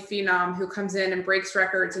running phenom who comes in and breaks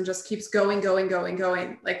records and just keeps going.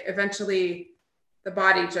 Like, eventually the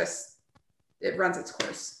body it runs its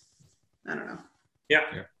course. I don't know.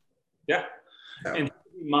 Yeah. So. And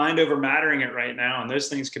mind over mattering it right now, and those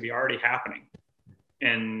things could be already happening,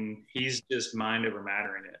 and he's just mind over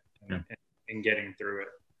mattering it and getting through it.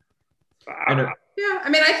 I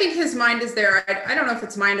think his mind is there. I don't know if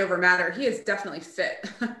it's mind over matter. He is definitely fit,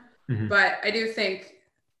 mm-hmm. But I do think,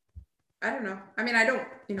 I don't know. I mean, I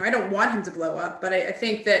don't want him to blow up, but I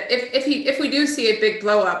think that if we do see a big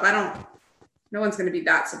blow up, no one's going to be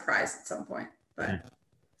that surprised at some point, but. Mm-hmm.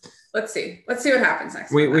 Let's see what happens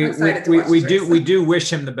next. We do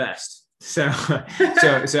wish him the best. So,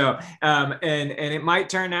 and it might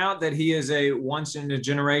turn out that he is a once in a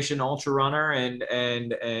generation ultra runner,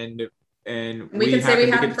 and we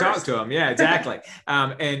happen to get to talk to him. Yeah, exactly.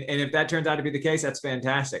 And if that turns out to be the case, that's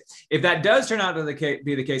fantastic. If that does turn out to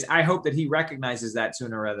be the case, I hope that he recognizes that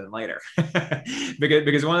sooner rather than later,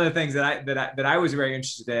 because one of the things that I was very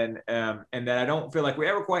interested in, and that I don't feel like we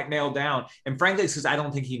ever quite nailed down, and frankly, it's because I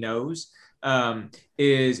don't think he knows,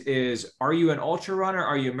 is are you an ultra runner?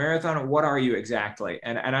 Are you a marathoner? What are you exactly?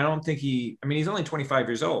 And I don't think he's only 25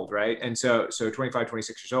 years old, right? And so 25,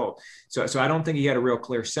 26 years old. So I don't think he had a real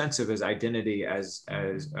clear sense of his identity as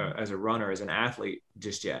a runner, as an athlete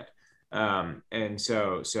just yet. And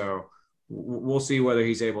so we'll see whether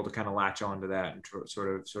he's able to kind of latch onto that and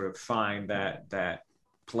sort of find that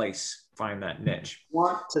place, find that niche. I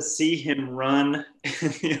want to see him run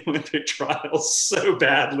the Olympic trials so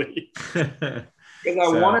badly. Because I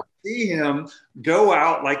want to see him go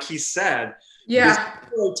out, like he said,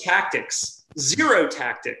 zero tactics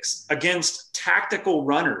against tactical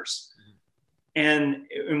runners. And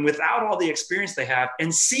without all the experience they have,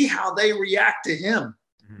 and see how they react to him.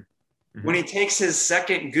 when he takes his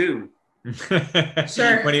second goo.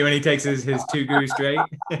 Sure. when he takes his 2 goo straight.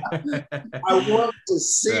 I want to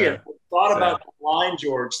see it. I thought about the line,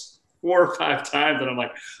 George, 4 or 5 times, and I'm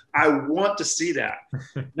like, I want to see that.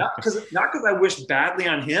 Not because I wish badly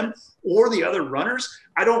on him or the other runners.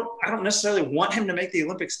 I don't necessarily want him to make the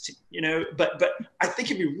Olympics, but I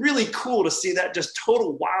think it'd be really cool to see that just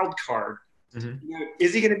total wild card. Mm-hmm.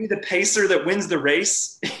 Is he going to be the pacer that wins the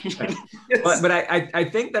race? but I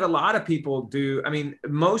think that a lot of people do. I mean,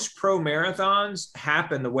 most pro marathons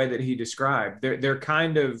happen the way that he described. They're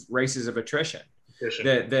kind of races of attrition.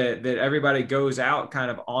 That everybody goes out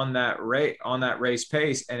kind of on that race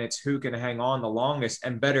pace, and it's who can hang on the longest,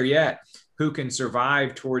 and better yet, who can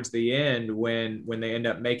survive towards the end when they end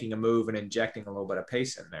up making a move and injecting a little bit of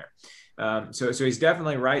pace in there. So he's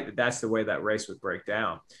definitely right that that's the way that race would break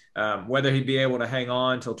down. Whether he'd be able to hang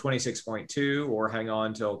on till 26.2 or hang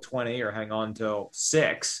on till 20 or hang on till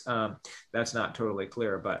 6, that's not totally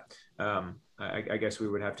clear. But I guess we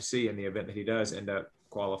would have to see in the event that he does end up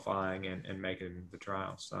qualifying and making the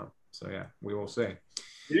trials. So yeah, we will see.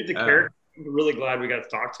 Dude, the character. I'm really glad we got to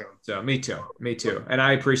talk to him. So me too. And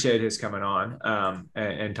I appreciate his coming on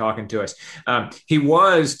and talking to us. He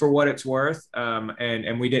was, for what it's worth,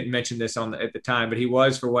 and we didn't mention this at the time, but he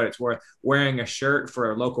was, for what it's worth, wearing a shirt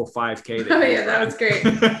for a local 5K. That was great.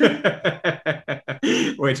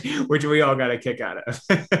 which we all got a kick out of.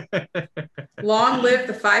 Long live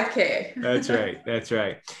the 5K. That's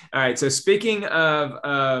right. All right. So speaking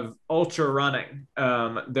of ultra running,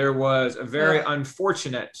 there was a very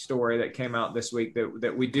unfortunate story that came out this week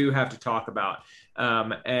that we do have to talk about.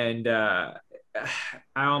 I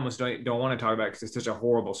almost don't want to talk about it because it's such a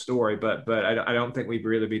horrible story, but I don't think we'd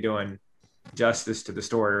really be doing justice to the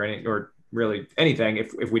story or really anything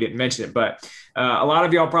if we didn't mention it. But a lot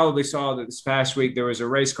of y'all probably saw that this past week there was a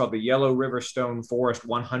race called the Yellow River Stone Forest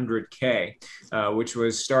 100K, which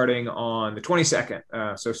was starting on the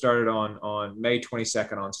 22nd. So started on May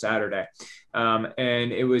 22nd on Saturday.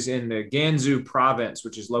 And it was in the Gansu province,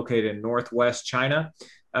 which is located in northwest China.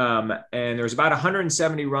 And there was about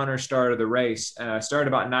 170 runners started the race, started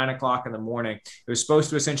about 9 o'clock in the morning. It was supposed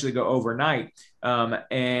to essentially go overnight.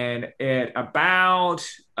 And at about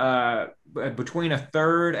between a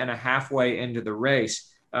third and a halfway into the race,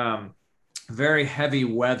 very heavy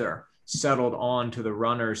weather settled on to the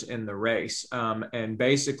runners in the race. And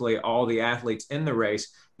basically all the athletes in the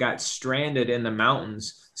race got stranded in the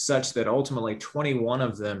mountains such that ultimately 21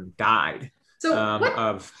 of them died.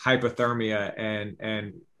 Of hypothermia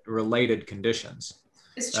and related conditions.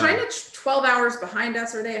 Is China 12 hours behind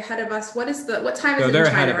us? Are they ahead of us? What time is it they're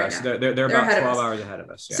in China ahead of right us. now? They're about 12 hours ahead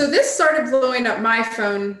of us. Yeah. So this started blowing up my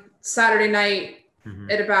phone Saturday night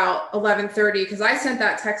at about 11:30 because I sent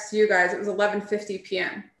that text to you guys. It was 11:50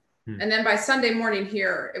 p.m. And then by Sunday morning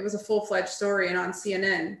here, it was a full-fledged story and on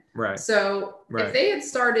CNN. Right. So if they had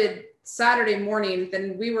started Saturday morning,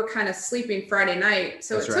 then we were kind of sleeping Friday night.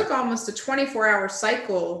 So it took almost a 24-hour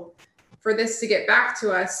cycle for this to get back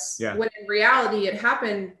to us. Yeah. When in reality, it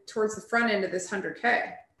happened towards the front end of this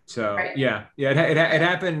 100K. So it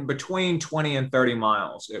happened between 20 and 30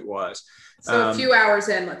 miles. It was. So a few hours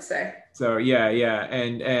in, let's say. So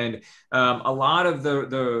and a lot of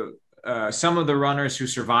the some of the runners who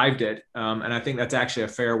survived it, and I think that's actually a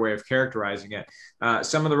fair way of characterizing it.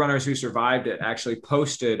 Some of the runners who survived it actually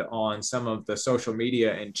posted on some of the social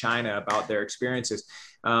media in China about their experiences.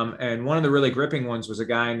 And one of the really gripping ones was a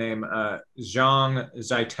guy named Zhang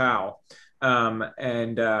Zaitao.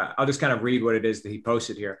 And I'll just kind of read what it is that he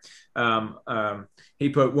posted here. He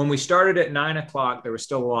put, when we started at 9 o'clock, there was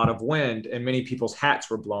still a lot of wind and many people's hats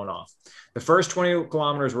were blown off. The first 20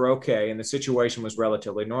 kilometers were okay and the situation was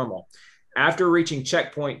relatively normal. After reaching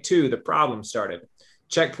checkpoint 2, the problem started.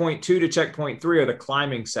 Checkpoint 2 to checkpoint 3 are the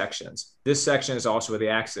climbing sections. This section is also where the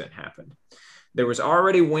accident happened. There was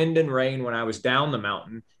already wind and rain when I was down the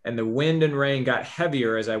mountain, and the wind and rain got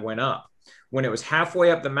heavier as I went up. When it was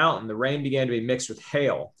halfway up the mountain, the rain began to be mixed with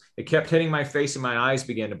hail. It kept hitting my face and my eyes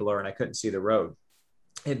began to blur and I couldn't see the road.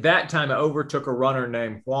 At that time, I overtook a runner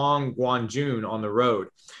named Huang Guanjun on the road.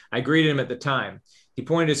 I greeted him at the time. He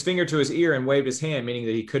pointed his finger to his ear and waved his hand, meaning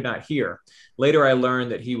that he could not hear. Later, I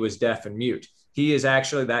learned that he was deaf and mute. He is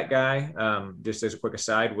actually, that guy, just as a quick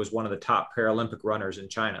aside, was one of the top Paralympic runners in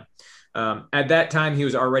China. At that time, he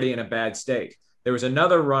was already in a bad state. There was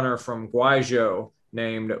another runner from Guizhou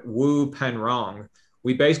named Wu Panrong.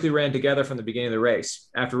 We basically ran together from the beginning of the race.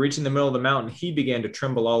 After reaching the middle of the mountain, he began to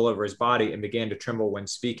tremble all over his body and began to tremble when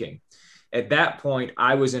speaking. At that point,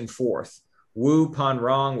 I was in 4th. Wu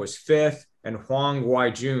Panrong was 5th and Huang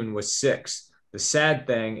Guijun was 6th. The sad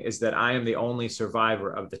thing is that I am the only survivor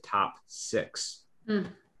of the top 6.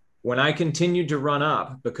 When I continued to run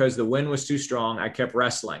up because the wind was too strong, I kept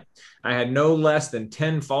wrestling. I had no less than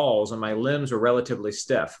 10 falls and my limbs were relatively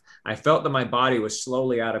stiff. I felt that my body was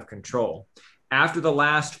slowly out of control. After the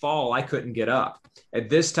last fall, I couldn't get up. At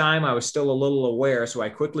this time, I was still a little aware, so I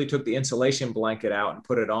quickly took the insulation blanket out and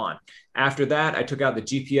put it on. After that, I took out the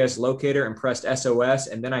GPS locator and pressed SOS,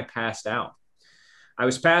 and then I passed out. I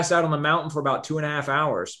was passed out on the mountain for about 2.5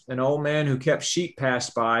 hours. An old man who kept sheep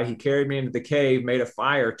passed by. He carried me into the cave, made a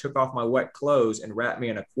fire, took off my wet clothes, and wrapped me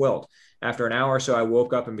in a quilt. After an hour or so, I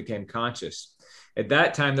woke up and became conscious. At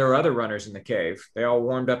that time, there were other runners in the cave. They all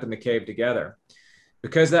warmed up in the cave together.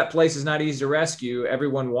 Because that place is not easy to rescue,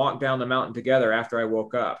 everyone walked down the mountain together after I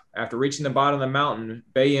woke up. After reaching the bottom of the mountain,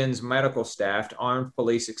 Bayan's medical staff, armed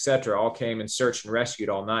police, etc., all came and searched and rescued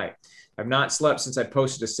all night. I've not slept since I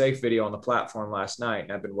posted a safe video on the platform last night,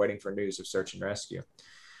 and I've been waiting for news of search and rescue.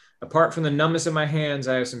 Apart from the numbness in my hands,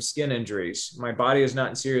 I have some skin injuries. My body is not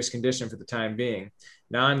in serious condition for the time being.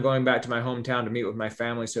 Now I'm going back to my hometown to meet with my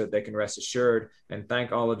family so that they can rest assured, and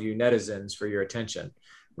thank all of you netizens for your attention.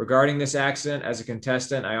 Regarding this accident, as a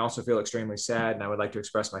contestant, I also feel extremely sad, and I would like to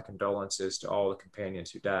express my condolences to all the companions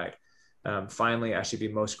who died. Finally, I should be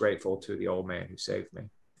most grateful to the old man who saved me.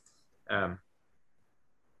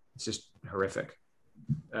 It's just horrific.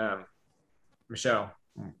 Michelle,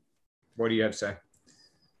 what do you have to say?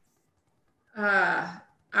 I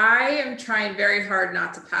am trying very hard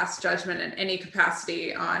not to pass judgment in any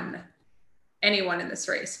capacity on anyone in this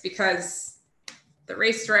race, because the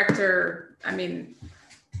race director, I mean,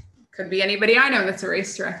 could be anybody I know that's a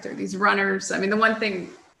race director. These runners, I mean, the one thing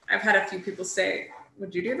I've had a few people say,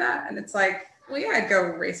 would you do that? And it's like, well, yeah, I'd go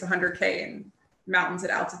race 100K in mountains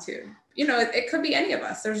at altitude. You know, it could be any of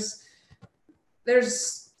us.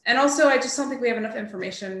 And also I just don't think we have enough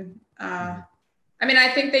information. I mean, I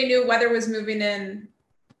think they knew weather was moving in.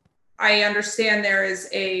 I understand there is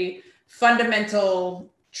a fundamental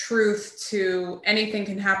truth to anything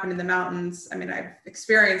can happen in the mountains. I mean, I've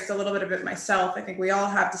experienced a little bit of it myself. I think we all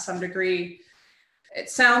have to some degree. It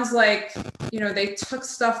sounds like, you know, they took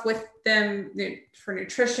stuff with them for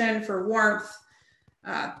nutrition, for warmth.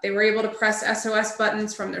 They were able to press SOS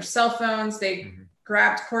buttons from their cell phones. They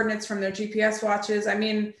grabbed coordinates from their GPS watches. I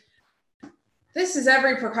mean, this is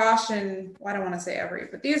every precaution. Well, I don't want to say every,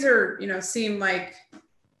 but these are, you know, seem like,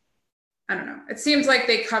 I don't know. It seems like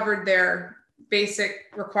they covered their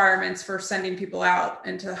basic requirements for sending people out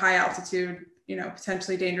into high altitude, you know,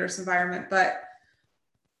 potentially dangerous environment. But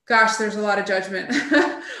gosh, there's a lot of judgment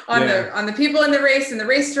on the people in the race and the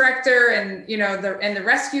race director and, you know, the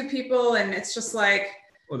rescue people. And it's just like,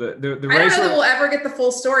 well, the I don't know that we'll ever get the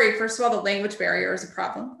full story. First of all, the language barrier is a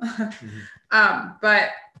problem.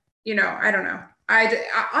 But, you know, I don't know. I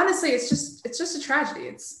honestly, it's just a tragedy.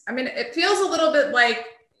 It feels a little bit like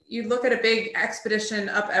you look at a big expedition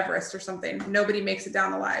up Everest or something. Nobody makes it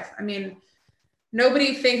down alive. I mean,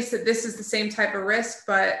 nobody thinks that this is the same type of risk,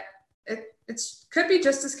 but it could be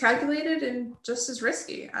just as calculated and just as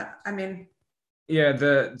risky. I mean, yeah,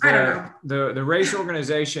 I don't know. The race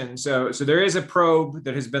organization. So there is a probe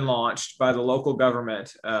that has been launched by the local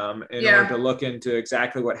government in order to look into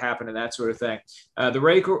exactly what happened and that sort of thing. The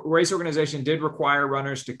race organization did require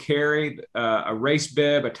runners to carry a race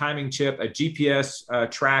bib, a timing chip, a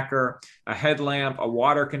GPS tracker, a headlamp, a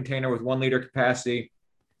water container with 1 liter capacity,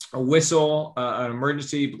 a whistle, an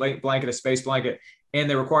emergency blanket, a space blanket, and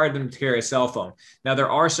they required them to carry a cell phone. Now, there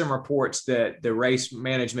are some reports that the race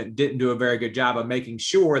management didn't do a very good job of making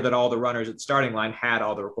sure that all the runners at the starting line had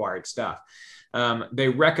all the required stuff. They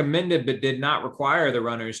recommended but did not require the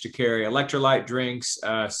runners to carry electrolyte drinks,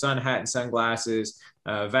 sun hat and sunglasses,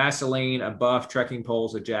 Vaseline, a buff, trekking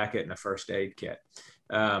poles, a jacket, and a first aid kit.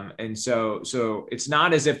 And so it's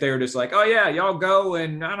not as if they were just like, oh yeah, y'all go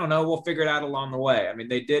and I don't know, we'll figure it out along the way. I mean,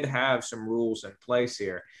 they did have some rules in place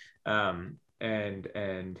here.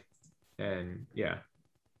 And yeah,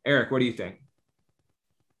 Eric, what do you think?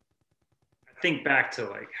 I think back to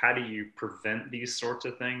like, how do you prevent these sorts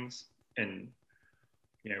of things? And,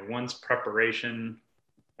 you know, one's preparation,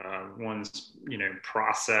 one's, you know,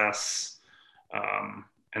 process.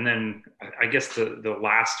 And then I guess the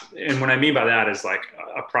last, and what I mean by that is like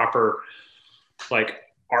a proper, like,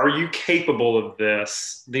 are you capable of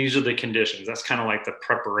this? These are the conditions. That's kind of like the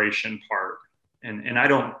preparation part. And I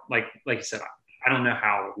don't, like you said, I don't know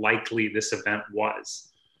how likely this event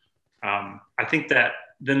was. I think that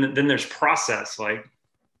then there's process. Like,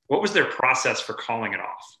 what was their process for calling it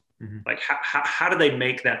off? Mm-hmm. Like, how did they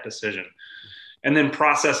make that decision? And then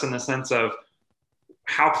process in the sense of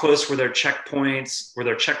how close were their checkpoints? Were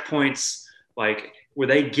their checkpoints like were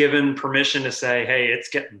they given permission to say, hey, it's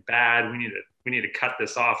getting bad, we need to cut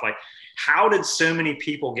this off? Like, how did so many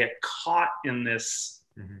people get caught in this,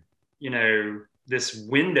 this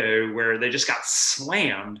window where they just got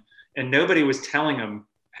slammed and nobody was telling them,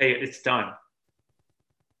 hey, it's done.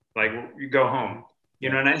 Like, you go home,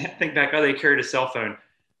 and I think back, they carried a cell phone.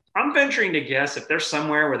 I'm venturing to guess if they're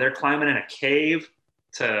somewhere where they're climbing in a cave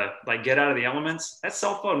to like get out of the elements, that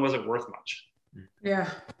cell phone wasn't worth much. Yeah.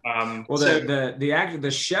 Well,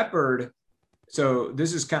 the shepherd. So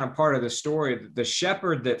this is kind of part of the story. The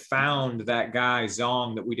shepherd that found that guy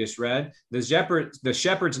Zong that we just read, the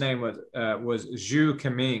shepherd's name was Zhu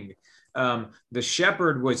Keming. The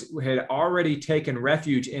shepherd had already taken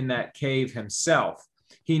refuge in that cave himself.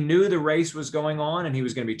 He knew the race was going on and he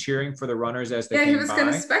was going to be cheering for the runners as they came by. Yeah, he was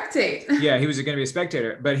going to spectate. Yeah, he was going to be a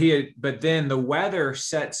spectator. But then the weather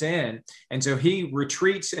sets in. And so he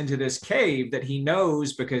retreats into this cave that he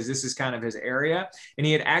knows because this is kind of his area. And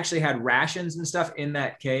he had actually had rations and stuff in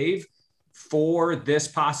that cave for this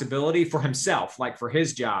possibility for himself, like for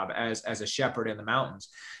his job as a shepherd in the mountains.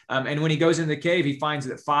 And when he goes into the cave, he finds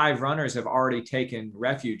that 5 runners have already taken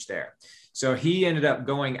refuge there. So he ended up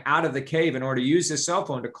going out of the cave in order to use his cell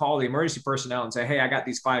phone to call the emergency personnel and say, hey, I got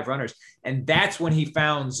these 5 runners. And that's when he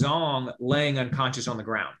found Zong laying unconscious on the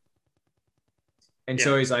ground. And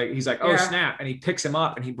so he's like, oh, snap. And he picks him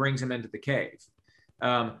up and he brings him into the cave.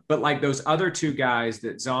 But like those other 2 guys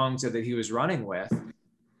that Zong said that he was running with,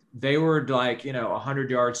 they were like, 100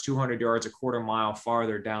 yards, 200 yards, a quarter mile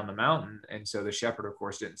farther down the mountain. And so the shepherd, of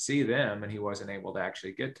course, didn't see them and he wasn't able to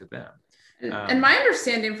actually get to them. And my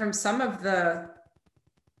understanding from some of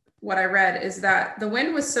what I read is that the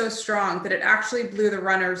wind was so strong that it actually blew the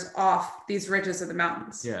runners off these ridges of the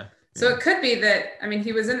mountains. Yeah. So it could be that,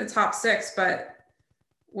 he was in the top 6, but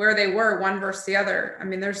where they were one versus the other,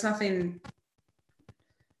 there's nothing,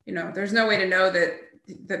 there's no way to know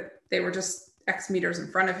that they were just X meters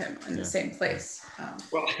in front of him in the same place.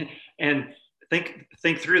 Well, and think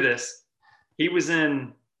through this. He was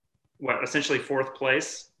in essentially 4th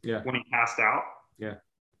place. Yeah. When he passed out. Yeah.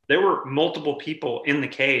 There were multiple people in the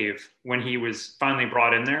cave when he was finally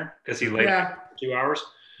brought in there because he laid for 2 hours.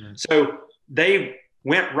 Yeah. So they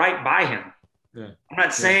went right by him. Yeah. I'm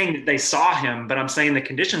not saying that they saw him, but I'm saying the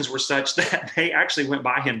conditions were such that they actually went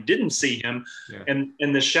by him, didn't see him. Yeah.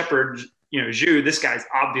 And the shepherd, Zhu, this guy's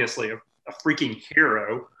obviously a freaking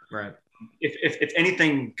hero. Right. If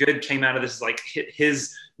anything good came out of this, like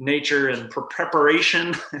his nature and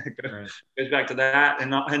preparation goes back to that,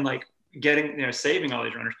 and like getting, saving all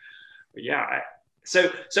these runners. But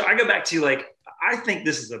so I go back to like, I think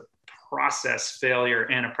this is a process failure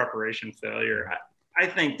and a preparation failure. I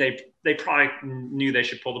think they probably knew they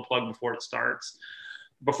should pull the plug before it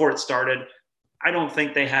started. I don't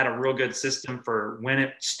think they had a real good system for when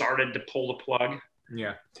it started to pull the plug.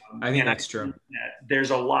 Yeah, I think that's true.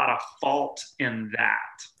 There's a lot of fault in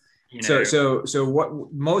that. So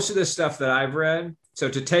what most of the stuff that I've read. So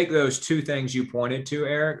to take those 2 things you pointed to,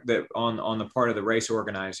 Eric, that on the part of the race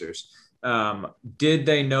organizers, did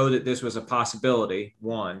they know that this was a possibility?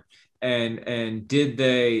 One, and did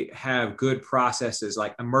they have good processes,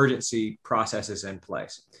 like emergency processes in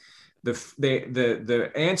place?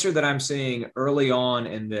 The answer that I'm seeing early on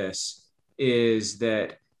in this is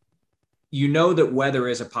that that weather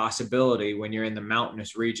is a possibility when you're in the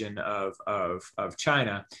mountainous region of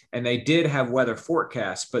China. And they did have weather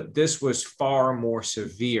forecasts, but this was far more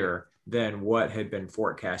severe than what had been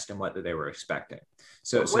forecast and what they were expecting.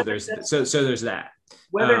 So there's that.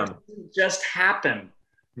 Weather doesn't just happen.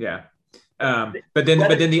 Yeah. But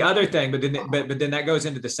then the other thing, but then that goes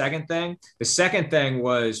into the second thing. The second thing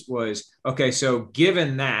was, okay, so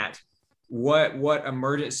given that, what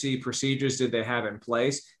emergency procedures did they have in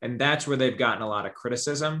place? And that's where they've gotten a lot of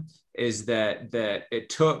criticism, is that it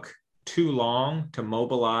took too long to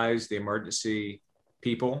mobilize the emergency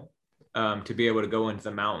people to be able to go into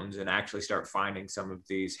the mountains and actually start finding some of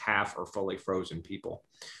these half or fully frozen people.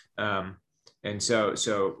 And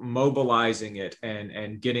so mobilizing it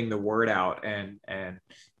and getting the word out and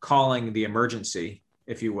calling the emergency,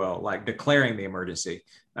 if you will, like declaring the emergency,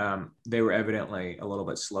 they were evidently a little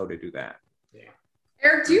bit slow to do that. Yeah.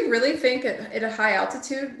 Eric, do you really think at a high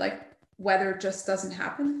altitude, like weather just doesn't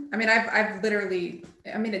happen? I've literally,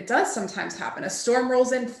 it does sometimes happen. A storm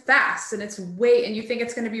rolls in fast and and you think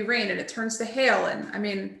it's going to be rain and it turns to hail.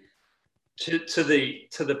 And to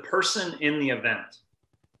the person in the event,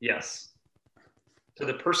 yes. To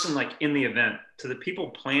the person like in the event, to the people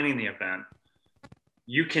planning the event,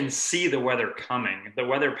 you can see the weather coming. The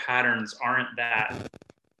weather patterns aren't that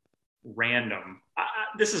random.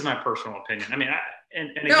 This is my personal opinion.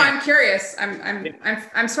 I'm curious.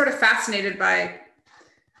 I'm sort of fascinated by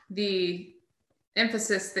the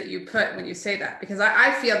emphasis that you put when you say that, because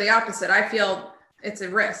I feel the opposite. I feel it's a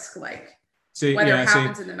risk, like weather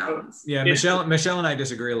happens in the mountains. Yeah, Michelle and I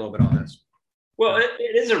disagree a little bit on this. Well,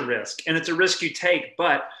 it is a risk, and it's a risk you take,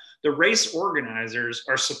 but the race organizers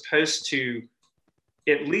are supposed to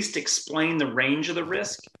at least explain the range of the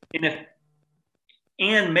risk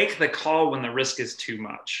and make the call when the risk is too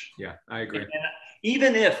much. Yeah, I agree. And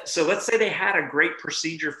even if, so let's say they had a great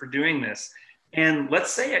procedure for doing this, and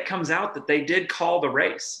let's say it comes out that they did call the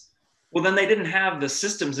race. Well, then they didn't have the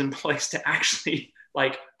systems in place to actually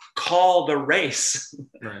like call the race.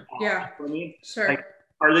 Right. Yeah. I mean, sure. Like,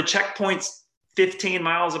 are the checkpoints 15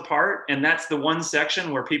 miles apart, and that's the one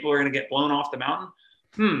section where people are going to get blown off the mountain?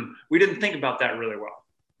 We didn't think about that really well,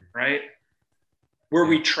 right? Were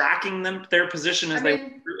we tracking their position as they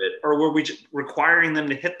went through it, or were we requiring them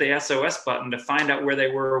to hit the SOS button to find out where they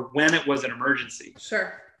were when it was an emergency?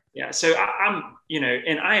 Sure. Yeah. So I'm,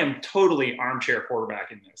 and I am totally armchair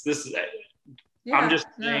quarterbacking this. I'm just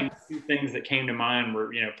saying two things that came to mind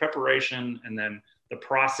were, preparation and then the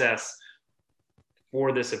process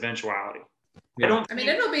for this eventuality. Yeah.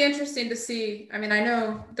 It'll be interesting to see. I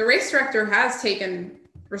know the race director has taken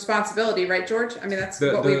responsibility, right, George? That's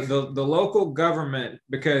the local government,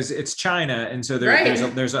 because it's China, and so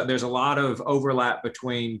there's a lot of overlap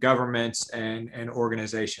between governments and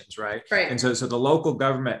organizations, right? Right. And so the local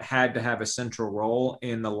government had to have a central role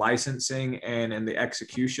in the licensing and in the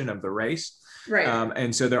execution of the race. Right.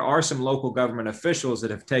 And so there are some local government officials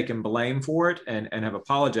that have taken blame for it and have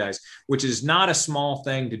apologized, which is not a small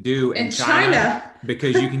thing to do in China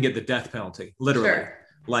because you can get the death penalty, literally.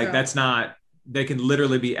 Sure. That's not. They can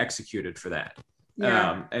literally be executed for that.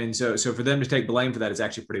 Yeah. And so for them to take blame for that is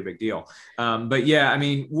actually a pretty big deal. But yeah,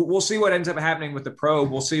 we'll see what ends up happening with the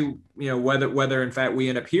probe. We'll see, whether in fact we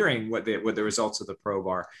end up hearing what the results of the probe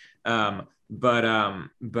are.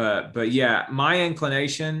 But yeah, my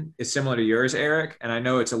inclination is similar to yours, Eric. And I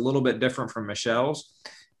know it's a little bit different from Michelle's.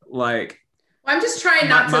 I'm just trying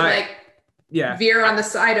not to veer on the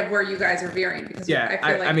side of where you guys are veering, because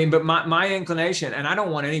but my inclination, and I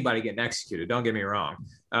don't want anybody getting executed, don't get me wrong.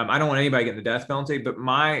 I don't want anybody getting the death penalty, but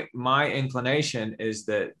my inclination is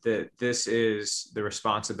that this is the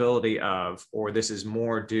responsibility of, or this is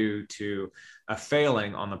more due to a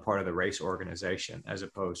failing on the part of the race organization as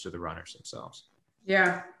opposed to the runners themselves.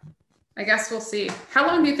 Yeah. I guess we'll see. How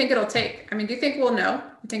long do you think it'll take? Do you think we'll know?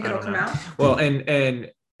 You think it'll come out? Well,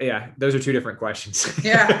 and yeah, those are two different questions.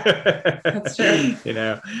 Yeah, that's true.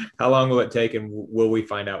 How long will it take, and will we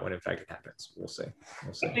find out when in fact it happens? We'll see.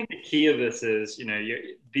 I think the key of this is,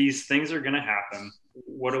 these things are going to happen.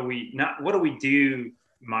 What do we do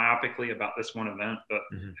myopically about this one event, but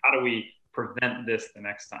how do we prevent this the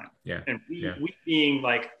next time? Yeah. And we being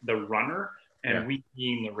like the runner and we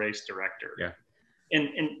being the race director. Yeah.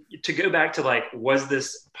 And to go back to was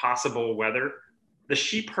this possible weather? The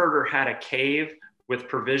sheep herder had a cave with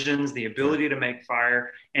provisions, the ability to make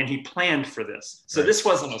fire, and he planned for this. So this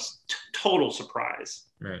wasn't a total surprise.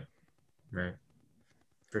 Right.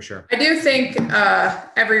 For sure. I do think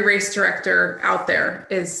every race director out there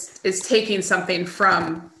is taking something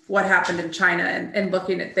from what happened in China and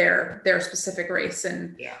looking at their specific race.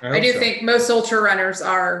 And I do think most ultra runners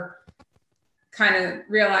are kind of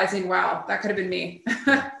realizing, wow, that could have been me.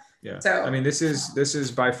 Yeah. So this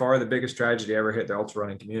is by far the biggest tragedy ever hit the ultra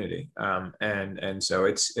running community. And so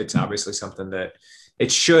it's obviously something that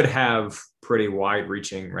it should have pretty wide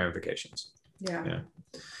reaching ramifications. Yeah.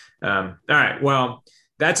 All right. Well,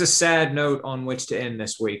 that's a sad note on which to end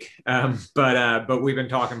this week. But we've been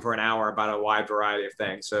talking for an hour about a wide variety of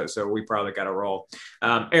things. So we probably got to roll.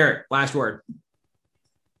 Eric, last word.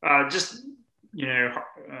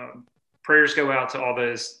 Prayers go out to all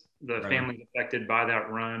the families affected by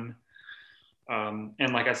that run.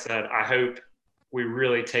 And like I said, I hope we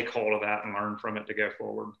really take hold of that and learn from it to go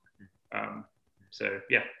forward. Those are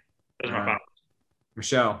my thoughts.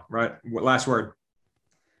 Michelle, right. Last word.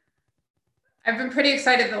 I've been pretty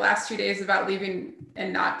excited the last 2 days about leaving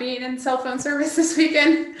and not being in cell phone service this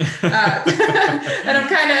weekend. And I'm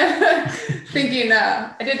kind of thinking,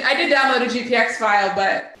 I did download a GPX file,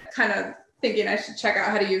 but kind of thinking I should check out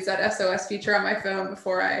how to use that SOS feature on my phone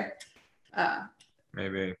before I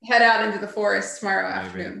maybe head out into the forest tomorrow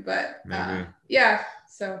afternoon. But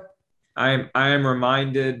so I am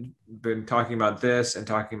reminded, been talking about this and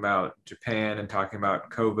talking about Japan and talking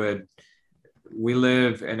about COVID. We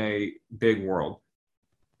live in a big world.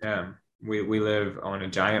 We live on a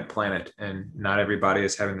giant planet, and not everybody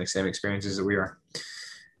is having the same experiences that we are.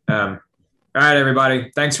 All right, everybody.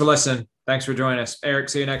 Thanks for listening. Thanks for joining us. Eric,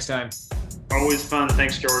 see you next time. Always fun.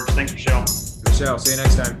 Thanks, George. Thanks, Michelle. Michelle, see you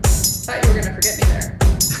next time. Thought you were going to forget me there.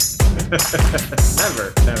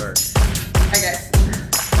 Never. Okay.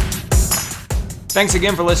 Thanks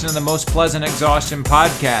again for listening to the Most Pleasant Exhaustion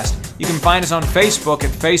podcast. You can find us on Facebook at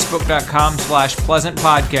facebook.com/Pleasant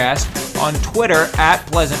Podcast, on Twitter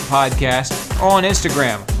 @Pleasant Podcast, or on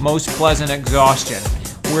Instagram, Most Pleasant Exhaustion.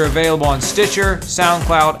 We're available on Stitcher,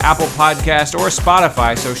 SoundCloud, Apple Podcast, or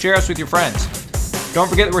Spotify, so share us with your friends. Don't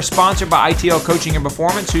forget that we're sponsored by ITL Coaching and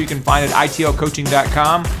Performance, who you can find at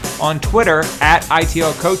itlcoaching.com, on Twitter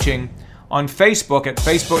 @ITL Coaching, on Facebook at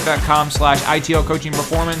facebook.com/ITL Coaching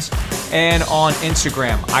Performance, and on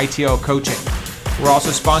Instagram, ITL Coaching. We're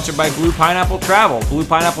also sponsored by Blue Pineapple Travel,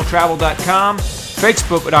 bluepineappletravel.com,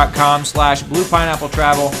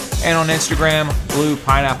 facebook.com/bluepineappletravel, and on Instagram, Blue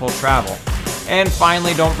Pineapple Travel. And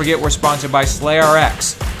finally, don't forget we're sponsored by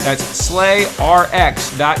SlayRx. That's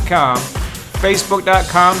slayrx.com,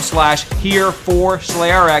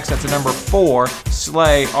 facebook.com/here4SlayRx, that's the number 4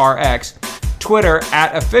 SlayRx, Twitter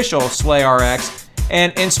 @officialSlayRx,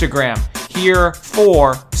 and Instagram,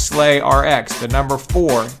 here4SlayRx, the number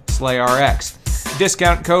 4 SlayRx.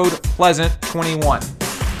 Discount code Pleasant21.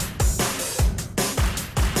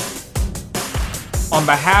 On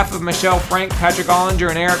behalf of Michelle Frank, Patrick Ollinger,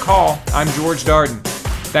 and Eric Hall, I'm George Darden.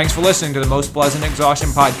 Thanks for listening to the Most Pleasant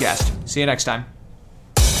Exhaustion podcast. See you next time.